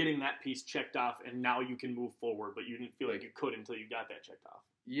you're getting that piece checked off, and now you can move forward, but you didn't feel like you could until you got that checked off.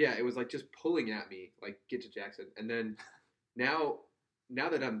 Yeah, it was like just pulling at me, like get to Jackson, and then now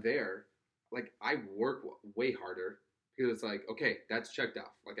that I'm there, like I work way harder because it's like, okay, that's checked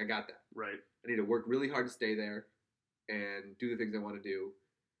off. Like I got that. Right. I need to work really hard to stay there and do the things I want to do,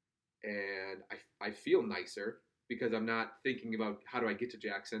 and I feel nicer because I'm not thinking about how do I get to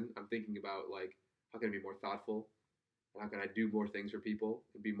Jackson. I'm thinking about like how can I be more thoughtful, how can I do more things for people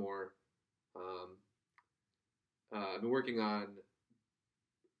and be more. I've been working on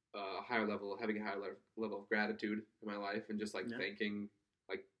having a higher level of gratitude in my life, and just like thanking,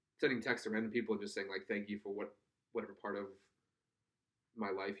 like sending texts to random people and just saying like thank you for whatever part of my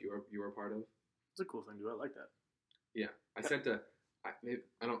life you were a part of. It's a cool thing to do. I like that. Yeah, I sent I'm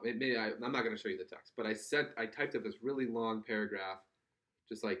not going to show you the text, but I typed up this really long paragraph,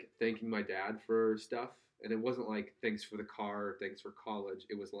 just like thanking my dad for stuff, and it wasn't like thanks for the car, thanks for college.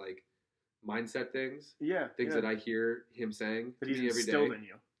 It was like mindset things, things that I hear him saying that to he's me every instilled day. in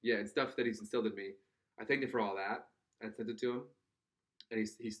you. Yeah, and stuff that he's instilled in me. I thanked him for all that. I sent it to him, and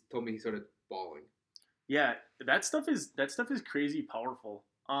he's told me he started bawling. Yeah, that stuff is crazy powerful.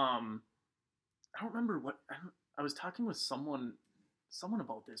 I don't remember I was talking with someone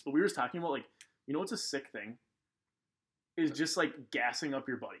about this, but we were just talking about like, you know what's a sick thing? Is just like gassing up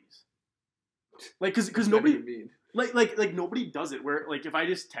your buddies. Like cuz nobody like nobody does it, where like if I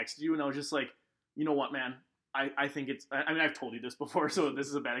just texted you and I was just like, you know what, man, I think it's, I mean, I've told you this before, so this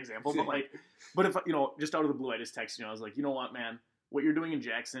is a bad example, but if, you know, just out of the blue, I just texted you and I was like, you know what, man, what you're doing in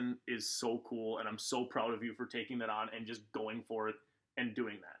Jackson is so cool, and I'm so proud of you for taking that on and just going for it and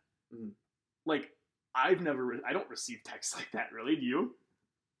doing that. Mm-hmm. Like, I don't receive texts like that, really, do you?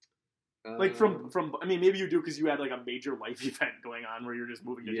 Like from I mean, maybe you do because you had like a major life event going on where you're just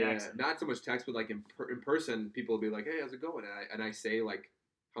moving to Jackson. Not so much text, but like in person, people will be like, hey, how's it going? And I say like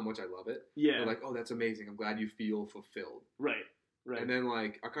how much I love it. Yeah. They're like, oh, that's amazing. I'm glad you feel fulfilled. Right. And then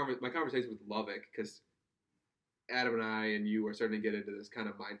like my conversation with Lovick, because Adam and I and you are starting to get into this kind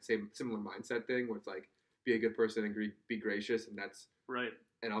of similar mindset thing where it's like be a good person and be gracious, and that's right.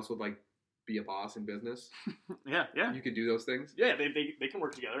 And also like be a boss in business. Yeah. You can do those things. Yeah, they can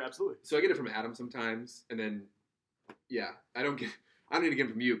work together, absolutely. So I get it from Adam sometimes, and then I don't need to get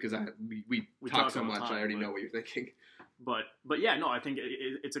it from you because we talk so much. I already know what you're thinking. But yeah, no, I think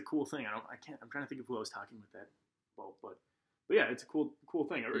it's a cool thing. I'm trying to think of who I was talking with that about, but yeah, it's a cool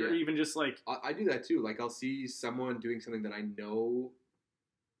thing. Or even just like I do that too. Like I'll see someone doing something that I know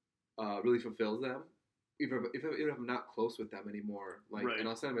really fulfills them, even if I'm not close with them anymore. Like, and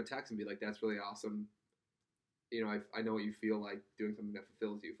I'll send them a text and be like, "That's really awesome." You know, I know what you feel like doing something that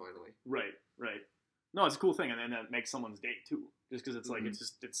fulfills you finally. Right. No, it's a cool thing, and then that makes someone's day too. Just because it's like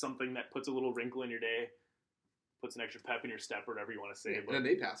it's something that puts a little wrinkle in your day. Puts an extra pep in your step, or whatever you want to say. But, and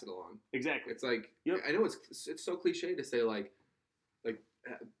then they pass it along. Exactly. It's like, I know it's so cliche to say like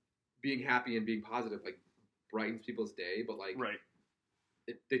being happy and being positive like brightens people's day, but like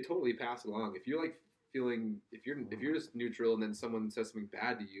they totally pass it along. If you're like feeling, if you're just neutral and then someone says something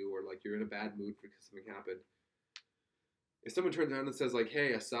bad to you, or like you're in a bad mood because something happened, if someone turns around and says like,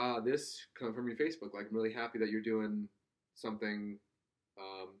 hey, I saw this come from your Facebook, like I'm really happy that you're doing something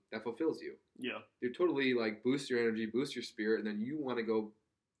that fulfills you. Yeah. You totally like boost your energy, boost your spirit, and then you want to go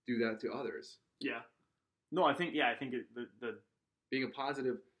do that to others. Yeah. No, I think the being a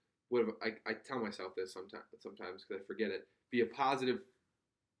positive, I tell myself this sometimes because I forget it. Be a positive,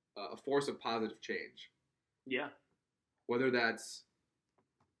 a force of positive change. Yeah. Whether that's,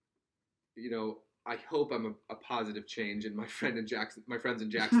 you know, I hope I'm a positive change in my friends in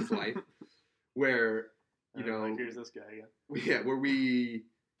Jackson's life, where, you know, like, here's this guy again. Yeah, where we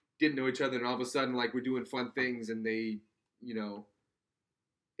didn't know each other, and all of a sudden, like, we're doing fun things, and they, you know,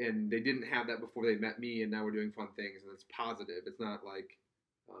 and they didn't have that before they met me, and now we're doing fun things, and it's positive. It's not like,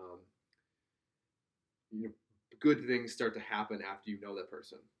 you know, good things start to happen after you know that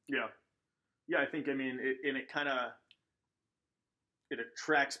person. Yeah. Yeah, I think, I mean, it kind of, it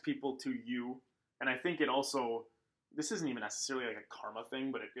attracts people to you, and I think it also, this isn't even necessarily like a karma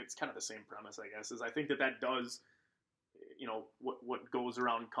thing, but it's kind of the same premise, I guess, is I think that does what goes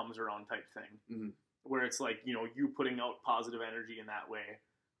around comes around type thing, Mm-hmm. where it's like, you putting out positive energy in that way.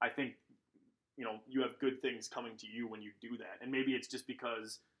 I think, you have good things coming to you when you do that. And maybe it's just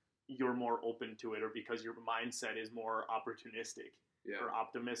because you're more open to it, or because your mindset is more opportunistic or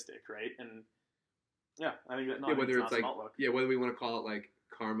optimistic, right? And yeah, I think that, whether it's like, outlook. whether we want to call it like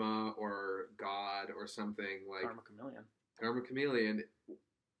karma or God or something like Karma chameleon.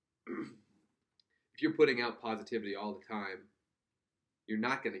 If you're putting out positivity all the time, you're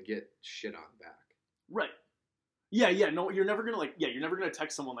not going to get shit on back. Right. Yeah. No, you're never going to you're never going to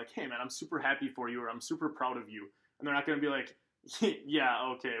text someone like, hey man, I'm super happy for you, or I'm super proud of you. And they're not going to be like,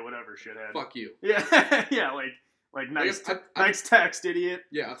 yeah, okay, whatever, shithead. Fuck you. Yeah. Yeah. Like nice text, idiot.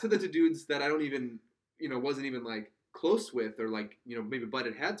 Yeah. I've said that to dudes that I don't even, wasn't even like close with, or like, maybe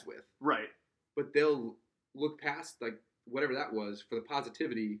butted heads with. Right. But they'll look past like whatever that was for the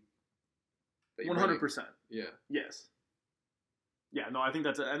positivity. 100%. Yeah. Yes. Yeah. No, I think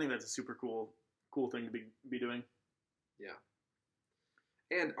that's a super cool thing to be doing. Yeah.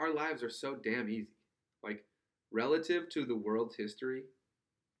 And our lives are so damn easy. Like, relative to the world's history.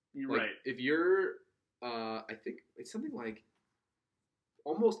 You're right. If you're, I think it's something like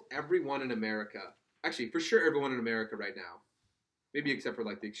almost everyone in America, actually, for sure everyone in America right now, maybe except for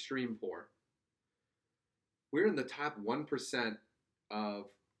like the extreme poor, we're in the top 1% of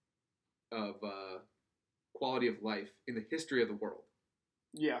quality of life in the history of the world.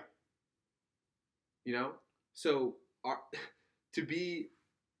 Yeah. So to be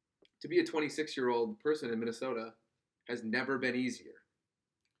a 26-year-old person in Minnesota has never been easier.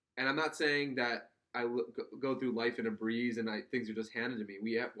 And I'm not saying that I go through life in a breeze and things are just handed to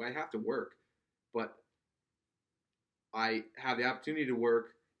me. I have to work, but I have the opportunity to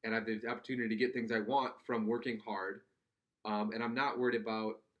work, and I have the opportunity to get things I want from working hard. And I'm not worried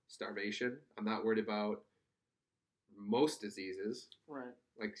about starvation. I'm not worried about most diseases. Right.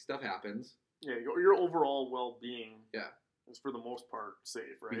 Like, stuff happens. Yeah, your overall well-being. Yeah. Is for the most part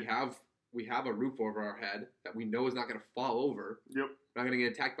safe, right? We have a roof over our head that we know is not going to fall over. Yep. We're not going to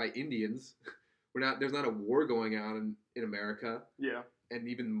get attacked by Indians. There's not a war going on in America. Yeah. And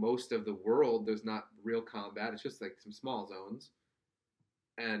even most of the world, there's not real combat. It's just like some small zones.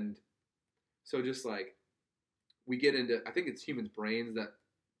 And so just like we get into, I think it's humans' brains that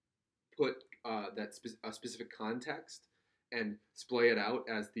put a specific context and splay it out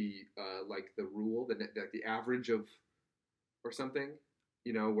as the like the rule, the average of, or something,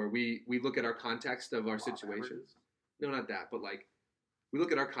 where we look at our context of our situations. No, not that, but like we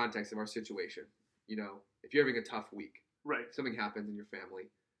look at our context of our situation. If you're having a tough week, right? Something happens in your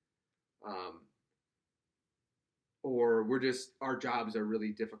family, or our jobs are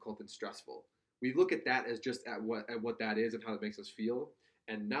really difficult and stressful. We look at that as just at what that is and how it makes us feel,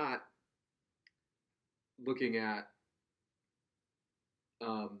 and not looking at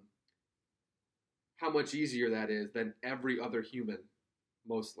how much easier that is than every other human,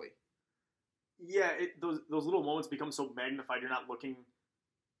 mostly. Yeah, those little moments become so magnified. You're not looking.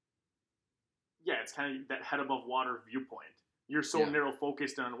 Yeah, it's kind of that head above water viewpoint. You're so narrow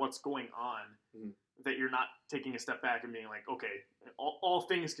focused on what's going on that you're not taking a step back and being like, okay, all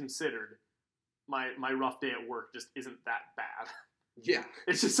things considered, my rough day at work just isn't that bad. Yeah,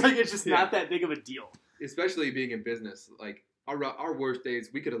 it's just not that big of a deal. Especially being in business, like our worst days,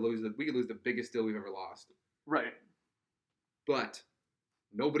 we could lose the biggest deal we've ever lost. Right. But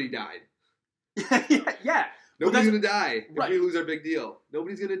nobody died. Yeah. Nobody's gonna die if right. we lose our big deal. No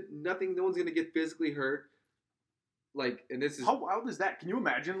one's gonna get physically hurt. Like, and this is how wild is that? Can you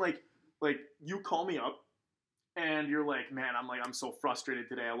imagine? Like you call me up, and you're like, "Man, I'm so frustrated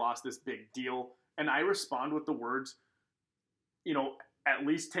today. I lost this big deal," and I respond with the words, "At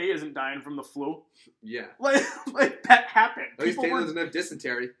least Tay isn't dying from the flu." Yeah, like that happened. At least Tay doesn't have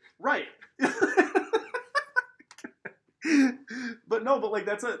dysentery. Right. But like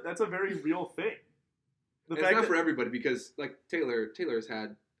that's a very real thing. It's not for everybody, because like Taylor's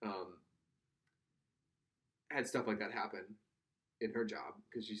had stuff like that happen in her job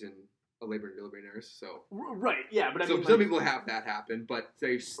because she's in a labor and delivery nurse. So right, yeah, but some people have that happen, but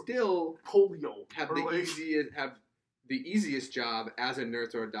they still polio have the easiest job as a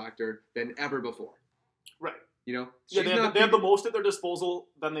nurse or a doctor than ever before. Right. They have the most at their disposal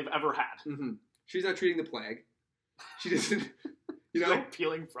than they've ever had. Mm-hmm. She's not treating the plague. She doesn't. Like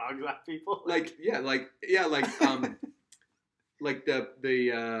peeling frogs at people. Like the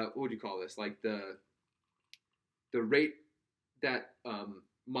what would you call this? Like the rate that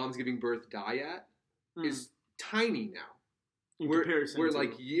moms giving birth die at is tiny now. In comparison, we're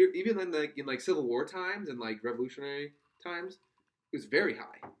like even in Civil War times and like Revolutionary times, it was very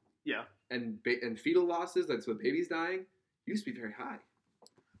high. Yeah. And fetal losses, that's what babies dying, used to be very high.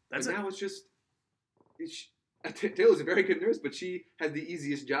 That's now it's just Taylor's a very good nurse, but she has the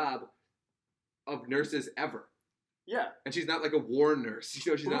easiest job of nurses ever. Yeah, and she's not like a war nurse.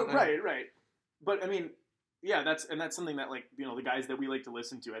 You know, she's not like, right. But I mean, yeah, that's something that, like, you know, the guys that we like to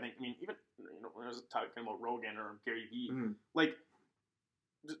listen to. I think, I mean, even, you know, when I was talking about Rogan or Gary Vee, like,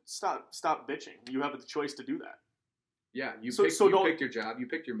 stop bitching. You have the choice to do that. Yeah, you picked your job, you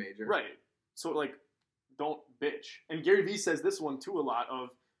picked your major, right? So, like, don't bitch. And Gary Vee says this one too a lot of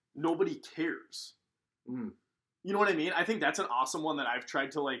nobody cares. You know what I mean? I think that's an awesome one that I've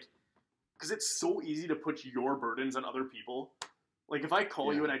tried to, like, because it's so easy to put your burdens on other people. Like, if I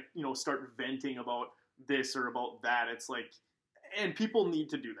call you and I, you know, start venting about this or about that, it's like, and people need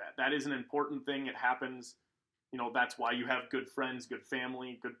to do that. That is an important thing. It happens. You know, that's why you have good friends, good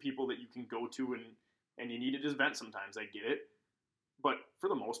family, good people that you can go to, and you need to just vent sometimes. I get it. But for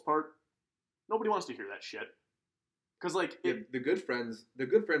the most part, nobody wants to hear that shit. Because, like, the good friends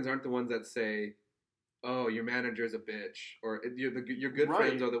aren't the ones that say, "Oh, your manager's a bitch," or your good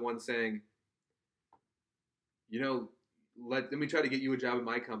friends are the ones saying, you know, let me try to get you a job at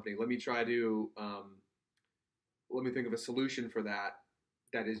my company. Let me try to let me think of a solution for that.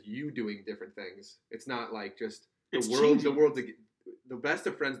 That is you doing different things. It's not like just the best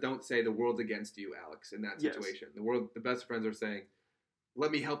of friends don't say the world's against you, Alex, in that situation. Yes. The best of friends are saying,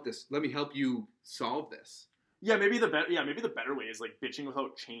 let me help this. Let me help you solve this. Yeah, maybe the better way is like bitching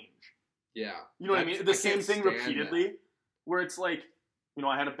without change. Yeah. You know what I mean? The same thing repeatedly, where it's like, you know,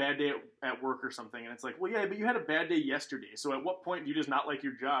 I had a bad day at work or something, and it's like, well, yeah, but you had a bad day yesterday. So at what point do you just not like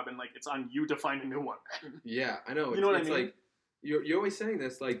your job, and, like, it's on you to find a new one? Yeah, I know. You know what I mean? Like, you're always saying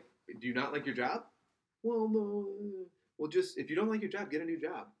this, like, do you not like your job? Well, no. Well, just, if you don't like your job, get a new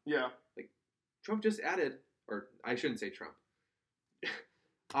job. Yeah. Like, Trump just added, or I shouldn't say Trump.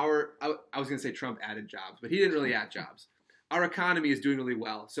 I was going to say Trump added jobs, but he didn't really add jobs. Our economy is doing really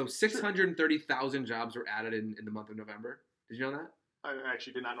well. So 630,000 jobs were added in the month of November. Did you know that? I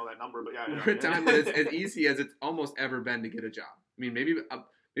actually did not know that number, but yeah. We're at a time when it's as easy as it's almost ever been to get a job. I mean,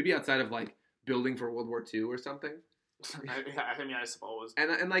 maybe outside of, like, building for World War II or something. I suppose. And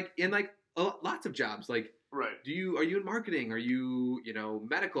lots of jobs. Like, right. Are you in marketing? Are you, you know,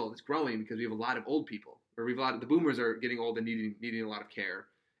 medical? It's growing because we have a lot of old people, or the boomers are getting old and needing a lot of care.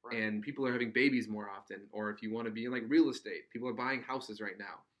 Right. And people are having babies more often. Or if you want to be in, like, real estate, people are buying houses right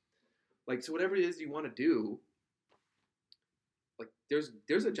now. Like, so whatever it is you want to do, like,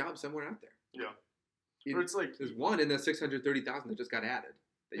 there's a job somewhere out there. Yeah. Or it's like, there's one in the 630,000 that just got added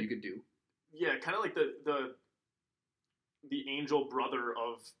that you could do. Yeah, kind of like the angel brother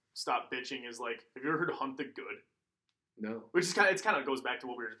of stop bitching is, like, have you ever heard of Hunt the Good? No. Which is kind of goes back to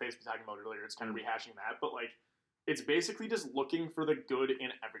what we were basically talking about earlier. It's kind of rehashing that, but, like, it's basically just looking for the good in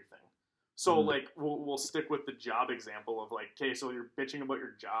everything. So, like, we'll stick with the job example of, like, okay, so you're bitching about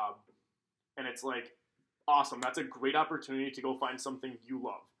your job, and it's like, awesome, that's a great opportunity to go find something you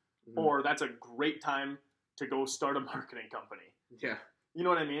love. Or that's a great time to go start a marketing company. Yeah. You know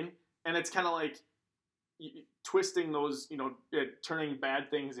what I mean? And it's kind of like twisting those, you know, turning bad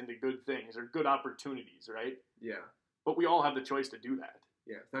things into good things or good opportunities, right? Yeah. But we all have the choice to do that.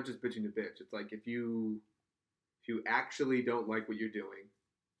 Yeah, it's not just bitching to bitch. It's like if you actually don't like what you're doing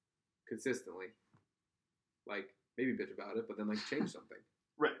consistently, like, maybe bitch about it, but then, like, change something.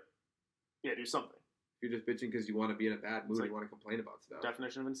 Right. Yeah, do something. If you're just bitching because you want to be in a bad mood, like, you want to complain about stuff.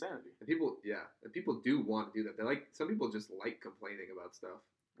 Definition of insanity. And people do want to do that. They like, some people just like complaining about stuff.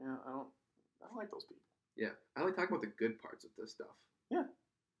 Yeah, I don't like those people. Yeah, I like talking about the good parts of this stuff. Yeah,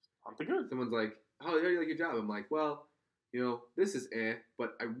 I'm the good. Someone's like, "Oh, yeah, you like your job?" I'm like, "Well, you know, this is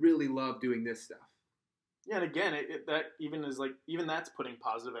but I really love doing this stuff." Yeah, and again, that even is like, even that's putting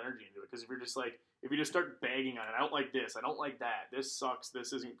positive energy into it. Because if you're just like, if you just start bagging on it, I don't like this, I don't like that, this sucks,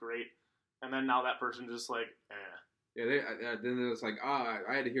 this isn't great, and then now that person just like, Yeah, then it's like, I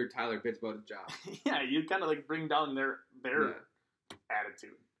had to hear Tyler bitch about his job. Yeah, you kind of like bring down their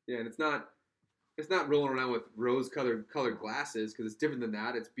attitude. Yeah, and it's not rolling around with rose-colored glasses, because it's different than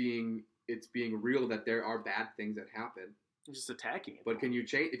that. It's being real that there are bad things that happen. You're just attacking it. But can you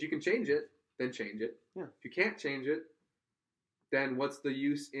change? If you can change it, then change it. Yeah. If you can't change it, then what's the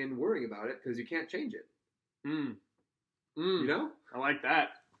use in worrying about it? Because you can't change it. You know? I like that.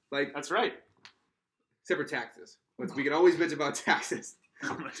 Like, that's right. Except for taxes. We can always bitch about taxes.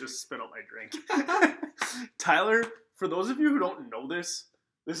 I'm going to just spit out my drink. Tyler, for those of you who don't know this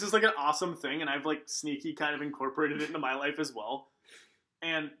is like an awesome thing, and I've like sneaky kind of incorporated it into my life as well.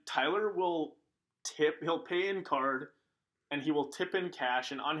 And Tyler will he'll pay in card, and he will tip in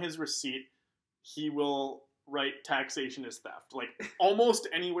cash, and on his receipt, he will write taxation is theft. Like, almost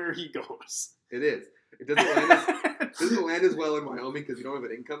anywhere he goes. It is. It doesn't Does it land as well in Wyoming because you don't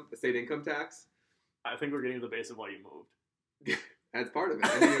have a state income tax? I think we're getting to the base of why you moved. That's part of it.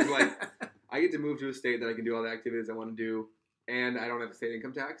 I mean, it's like I get to move to a state that I can do all the activities I want to do, and I don't have a state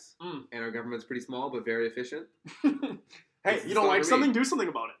income tax, and our government's pretty small but very efficient. Hey, you don't like something? Do something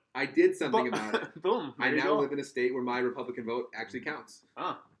about it. I did something about it. Boom. I now live in a state where my Republican vote actually counts.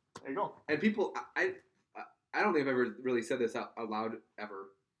 Ah, there you go. And people, I don't think I've ever really said this out loud ever,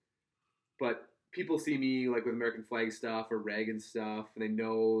 but people see me like with American flag stuff or Reagan stuff, and they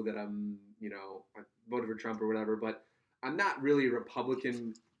know that I'm, I voted for Trump or whatever, but I'm not really a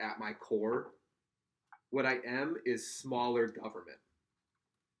Republican at my core. What I am is smaller government.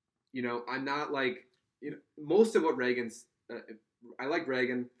 I'm not like, most of what Reagan's, I like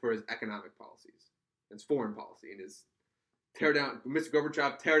Reagan for his economic policies, his foreign policy, and his Mr.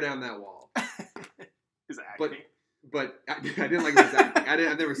 Gorbachev, tear down that wall. His acting. But I didn't like his acting.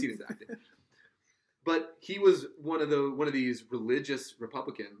 I've never seen his acting. But he was one of these religious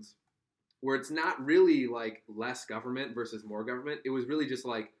Republicans where it's not really like less government versus more government. It was really just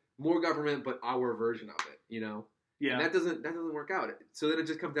like more government, but our version of it, Yeah. And that doesn't work out. So then it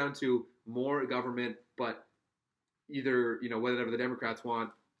just comes down to more government, but either, whatever the Democrats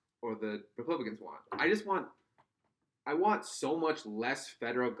want or the Republicans want. I want so much less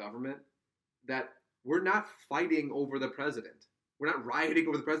federal government that we're not fighting over the president. We're not rioting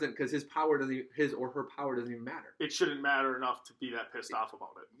over the president because his or her power doesn't even matter. It shouldn't matter enough to be that pissed off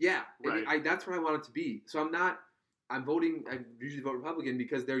about it. Yeah. Right. That's what I want it to be. So I usually vote Republican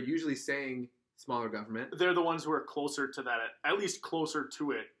because they're usually saying smaller government. They're the ones who are closer to that, at least closer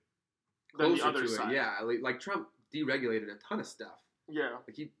to it than the other side. Yeah. Like Trump deregulated a ton of stuff. Yeah.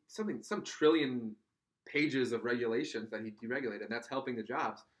 Like some trillion pages of regulations that he deregulated, and that's helping the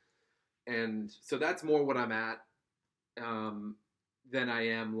jobs. And so that's more what I'm at than I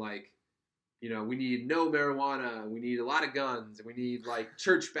am like, we need no marijuana, we need a lot of guns, and we need like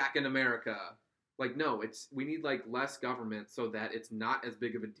church back in America. Like, no, we need like less government so that it's not as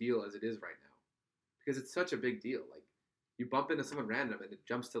big of a deal as it is right now. Because it's such a big deal. Like, you bump into someone random and it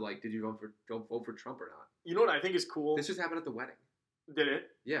jumps to like, did you vote for Trump or not? You know what I think is cool? This just happened at the wedding. Did it?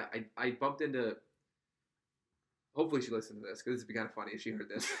 Yeah, I bumped into. Hopefully she listened to this because this would be kind of funny if she heard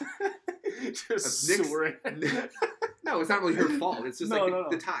this. Just soaring. No, it's not really her fault. It's just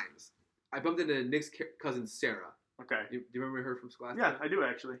the times. I bumped into Nick's cousin Sarah. Okay. Do you remember her from Scholastica? Yeah, I do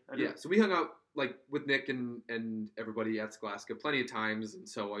actually. Yeah, so we hung out like with Nick and everybody at Scholastica plenty of times, and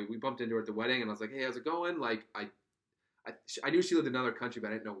so we bumped into her at the wedding, and I was like, "Hey, how's it going?" Like I knew she lived in another country, but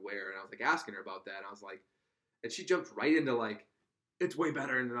I didn't know where, and I was like asking her about that, and I was like, and she jumped right into like, "It's way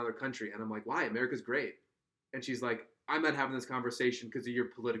better in another country," and I'm like, "Why? America's great." And she's like, "I'm not having this conversation because of your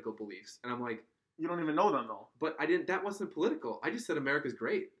political beliefs," and I'm like, "You don't even know them though." But I didn't. That wasn't political. I just said America's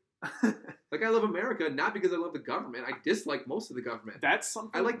great. Like, I love America, not because I love the government. I dislike most of the government. That's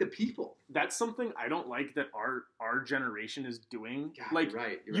something. I like the people. That's something I don't like that our generation is doing. God, like, you're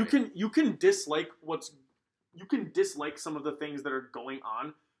right. You can dislike some of the things that are going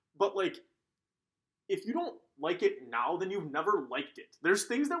on, but like, if you don't like it now, then you've never liked it. There's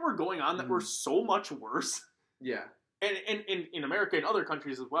things that were going on that were so much worse. Yeah. And in America and other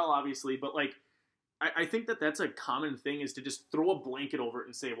countries as well, obviously, but like, I think that's a common thing, is to just throw a blanket over it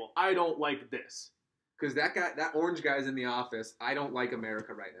and say, well, I don't like this. Because that orange guy's in the office. I don't like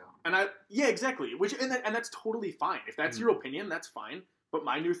America right now. And yeah, exactly. And that's totally fine. If that's your opinion, that's fine. But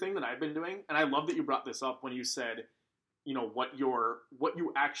my new thing that I've been doing, and I love that you brought this up when you said, what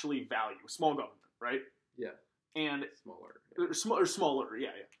you actually value, small government, right? Yeah. And smaller, yeah.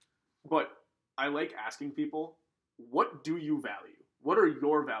 But I like asking people, what do you value? What are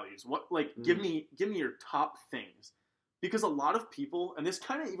your values? Give me your top things. Because a lot of people, and this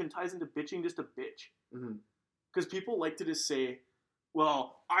kind of even ties into bitching just a bitch. Because people like to just say,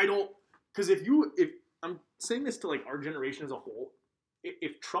 well, I don't, because if I'm saying this to like our generation as a whole,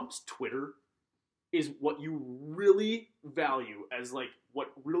 if Trump's Twitter is what you really value as like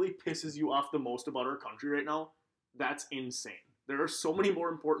what really pisses you off the most about our country right now, that's insane. There are so many more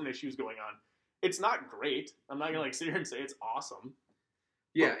important issues going on. It's not great. I'm not gonna like sit here and say it's awesome.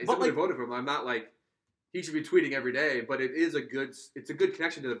 Yeah, it's somebody voted for him. I'm not like he should be tweeting every day, but it's a good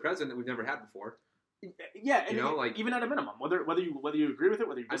connection to the president that we've never had before. Yeah, and even at a minimum, whether you agree with it,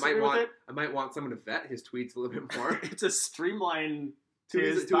 whether you disagree with it, I might want someone to vet his tweets a little bit more. It's a streamline to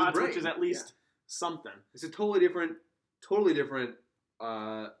his thoughts, which is at least something. It's a totally different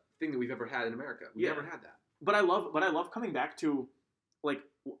thing that we've ever had in America. We've never had that. But I love coming back to like,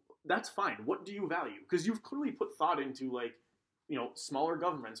 that's fine. What do you value? Because you've clearly put thought into like, smaller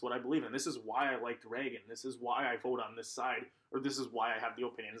government's what I believe in. This is why I liked Reagan. This is why I vote on this side, or this is why I have the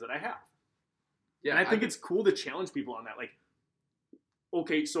opinions that I have. Yeah, And I think it's cool to challenge people on that. Like,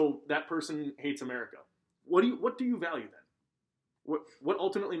 okay, so that person hates America. What do you value then? What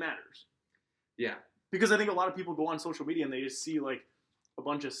ultimately matters? Yeah. Because I think a lot of people go on social media and they just see like a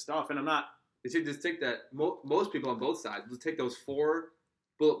bunch of stuff, and I'm not. They should just take that. Most people on both sides just take those 4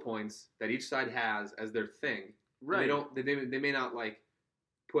 bullet points that each side has as their thing. Right. They may not like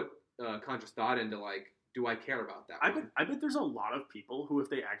put conscious thought into like, do I care about that? I bet there's a lot of people who, if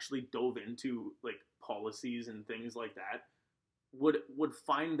they actually dove into like policies and things like that, would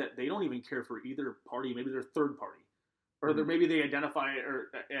find that they don't even care for either party. Maybe they're third party, or maybe they identify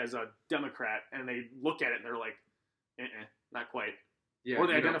as a Democrat and they look at it and they're like, not quite. Yeah, or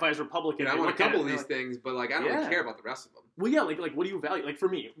they identify as Republican. I want a couple of these things, but like I don't really care about the rest of them. Well, yeah, like what do you value? Like for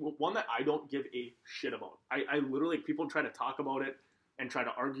me, one that I don't give a shit about. I literally, people try to talk about it and try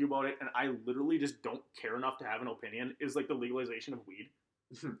to argue about it, and I literally just don't care enough to have an opinion, is like the legalization of weed.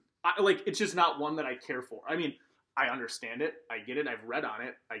 Like, it's just not one that I care for. I mean, I understand it. I get it. I've read on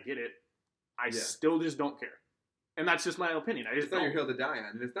it. I get it. I still just don't care. And that's just my opinion. It's not your hill to die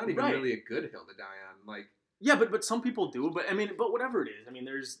on, and it's not even really a good hill to die on. Like, yeah, but some people do. But I mean, but whatever it is, I mean,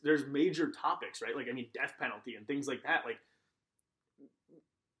 there's major topics, right? Like, I mean, death penalty and things like that. Like,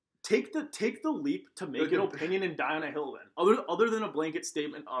 take the leap to make an opinion and die on a hill. Then, other than a blanket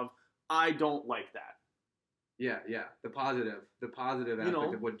statement of I don't like that. Yeah. The positive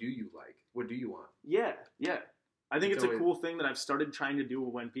aspect of what do you like? What do you want? Yeah. I think it's a cool thing that I've started trying to do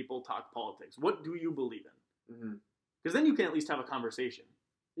when people talk politics. What do you believe in? Because then you can at least have a conversation.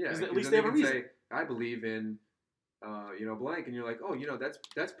 Yeah, at least they have a reason. Say, I believe in, blank, and you're like, oh,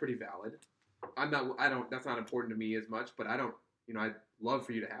 that's pretty valid. That's not important to me as much, but I don't, I'd love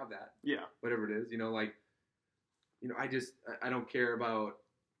for you to have that. Yeah. Whatever it is, I don't care about,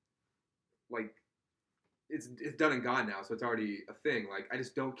 like, it's done and gone now, so it's already a thing. Like, I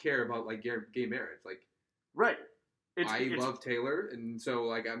just don't care about, like, gay marriage. Like, right. I love Taylor, and so,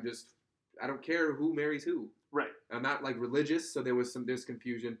 like, I don't care who marries who. Right. I'm not, like, religious, so there's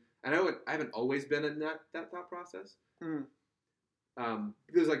confusion. And I haven't always been in that thought process.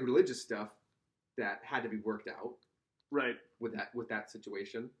 There's, like, religious stuff that had to be worked out. Right. With that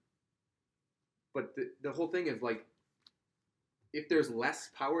situation. But the whole thing is, like, if there's less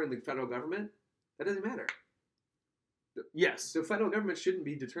power in the federal government, that doesn't matter. Yes. The federal government shouldn't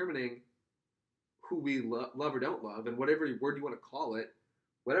be determining who we love or don't love, and whatever word you want to call it,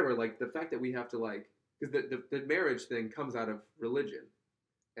 whatever. Like, the fact that we have to, like, because the marriage thing comes out of religion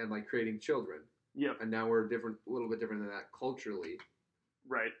and, like, creating children. Yeah. And now we're a little bit different than that culturally.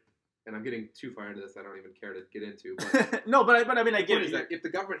 Right. And I'm getting too far into this. I don't even care to get into. But no, but I mean, I get it. That if the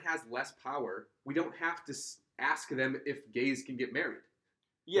government has less power, we don't have to ask them if gays can get married.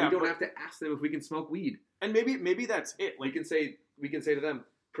 Yeah. We don't have to ask them if we can smoke weed. And maybe that's it. Like, we can say to them,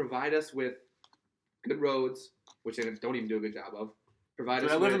 provide us with good roads, which they don't even do a good job of. I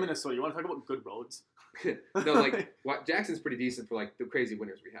live in Minnesota. You want to talk about good roads? No, like, Jackson's pretty decent for, like, the crazy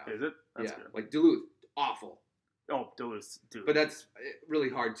winters we have. Is it? That's good. Like Duluth, awful. Oh, Duluth. But that's really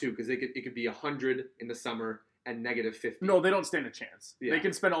hard too, because it could be 100 in the summer and negative 50. No, they don't stand a chance. Yeah. They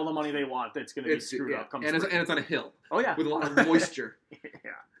can spend all the money they want. That's going to be screwed up. And it's on a hill. Oh yeah, with a lot of moisture.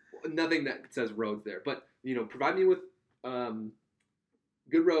 Yeah. Nothing that says roads there, but provide me with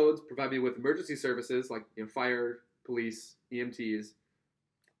good roads. Provide me with emergency services like fire, police, EMTs.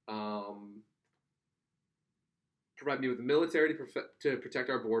 Provide me with the military to protect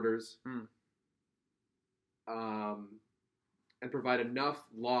our borders. And provide enough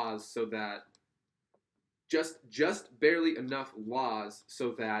laws so that just barely enough laws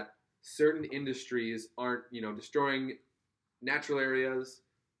so that certain industries aren't destroying natural areas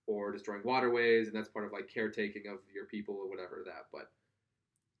or destroying waterways, and that's part of like caretaking of your people or whatever that. But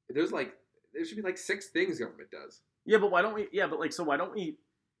there should be like 6 things government does. Yeah, but why don't we? Yeah, but like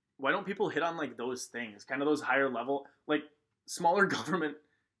why don't people hit on like those things, kind of those higher level, like smaller government,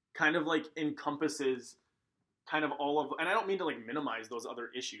 kind of like encompasses kind of all of, and I don't mean to like minimize those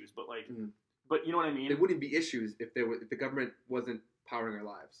other issues, but like, but you know what I mean? They wouldn't be issues if the government wasn't powering our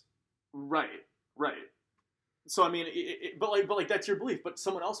lives. Right. So I mean, but like that's your belief. But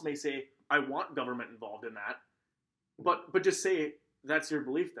someone else may say, I want government involved in that. But just say that's your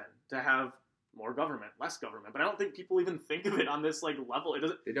belief then, to have more government, less government. But I don't think people even think of it on this like level. It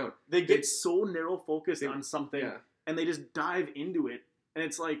doesn't. They don't. They get so narrow focused on something, and they just dive into it, and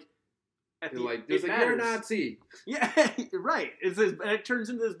it's like. You're a Nazi. Yeah, right. And it turns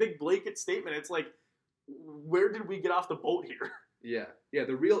into this big blanket statement. It's like, where did we get off the boat here? Yeah.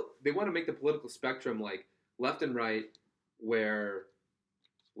 They want to make the political spectrum like left and right, where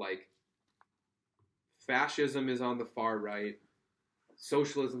like fascism is on the far right,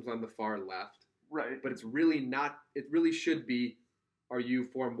 socialism's on the far left. Right. But it's really not. It really should be, are you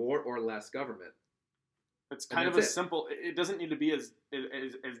for more or less government? It's kind of a simple. It doesn't need to be as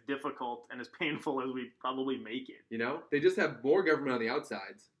difficult and as painful as we probably make it. You know, they just have more government on the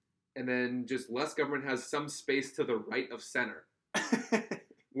outsides, and then just less government has some space to the right of center,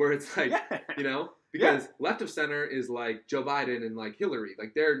 where it's like, you know, because left of center is like Joe Biden and like Hillary.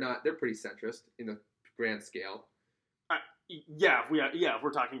 Like they're pretty centrist in the grand scale. If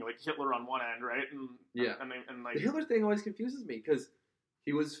we're talking like Hitler on one end, right? And like the Hitler thing always confuses me because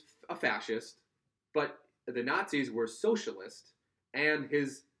he was a fascist, but the Nazis were socialist, and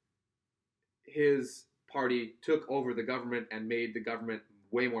his party took over the government and made the government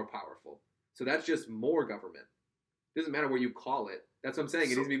way more powerful. So that's just more government. It doesn't matter what you call it. That's what I'm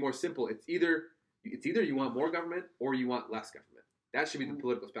saying. It needs to be more simple. It's either you want more government or you want less government. That should be the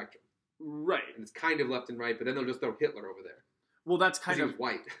political spectrum. Right. And it's kind of left and right, but then they'll just throw Hitler over there. Well, that's kind of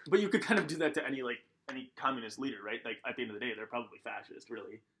white. But you could kind of do that to any communist leader, right? Like at the end of the day, they're probably fascist,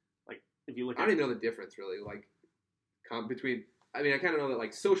 really. Like if you look I don't even know the difference really, like between. I mean, I kind of know that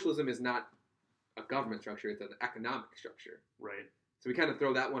like socialism is not a government structure; it's an economic structure. Right. So we kind of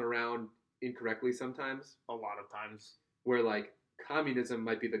throw that one around incorrectly sometimes. A lot of times. Where like communism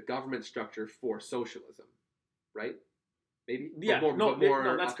might be the government structure for socialism, right? Maybe. Yeah. No,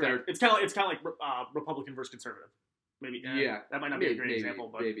 that's correct. It's kind of like Republican versus conservative. Maybe. That might not be a great example,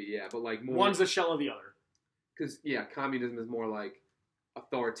 but but like more, one's a shell of the other. Because communism is more like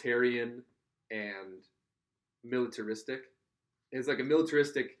authoritarian and militaristic. It's like a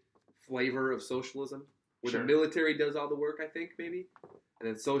militaristic flavor of socialism, where the military does all the work. I think maybe, and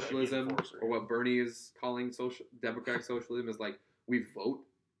then socialism, or what Bernie is calling democratic socialism, is like we vote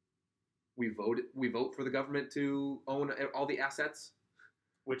for the government to own all the assets,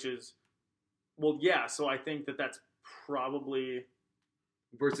 which is, so I think that's probably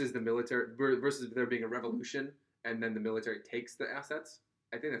versus the military versus there being a revolution and then the military takes the assets.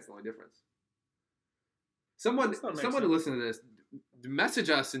 I think that's the only difference. Someone who listen to this, message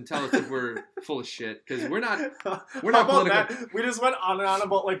us and tell us if we're full of shit, because we're not political. That? We just went on and on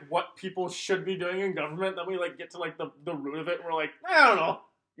about like what people should be doing in government. Then we like get to like the root of it. And we're like, I don't know.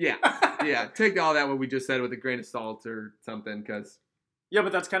 Yeah. Take all that what we just said with a grain of salt or something, because. Yeah,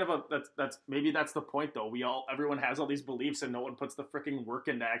 but that's kind of that's maybe that's the point though. Everyone has all these beliefs and no one puts the freaking work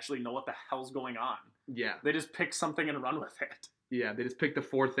in to actually know what the hell's going on. Yeah. They just pick something and run with it. Yeah, they just pick the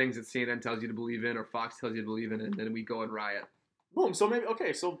 4 things that CNN tells you to believe in or Fox tells you to believe in, and then we go and riot. Boom. So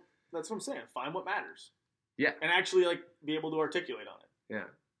so that's what I'm saying. Find what matters. Yeah. And actually like be able to articulate on it. Yeah.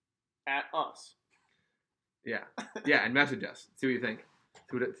 At us. Yeah. Yeah, and message us. See what you think.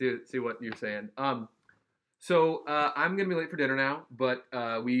 See what you're saying. So I'm going to be late for dinner now, but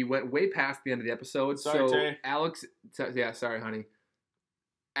we went way past the end of the episode. Sorry, so Tay. Sorry, honey.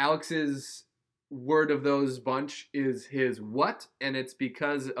 Alex's word of those bunch is his what, and it's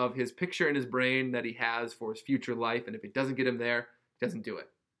because of his picture in his brain that he has for his future life, and if it doesn't get him there, he doesn't do it.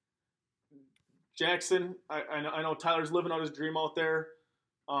 Jackson, I know Tyler's living out his dream out there,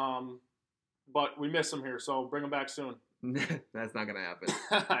 but we miss him here, so bring him back soon. That's not going to happen.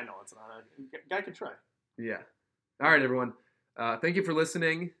 I know it's not. Guy can try. Yeah. All right, everyone. Thank you for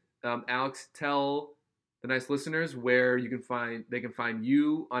listening. Alex, tell the nice listeners where they can find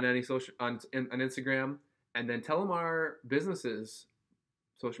you on any social on Instagram, and then tell them our businesses'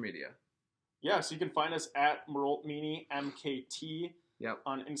 social media. Yeah, so you can find us at Maroltmini, MKT. Yep.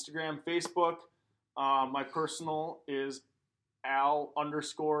 On Instagram, Facebook. My personal is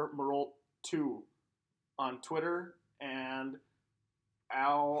Al_Marolт2 on Twitter, and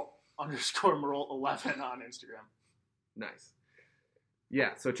Al_Marolt11 on Instagram. Nice.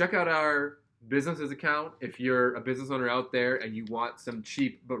 Yeah, so check out our businesses account if you're a business owner out there and you want some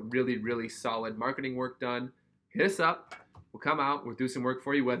cheap but really, really solid marketing work done. Hit us up. We'll come out. We'll do some work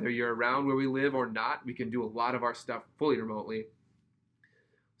for you, whether you're around where we live or not. We can do a lot of our stuff fully remotely.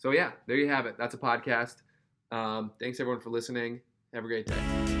 So yeah, there you have it. That's a podcast. Thanks everyone for listening. Have a great day.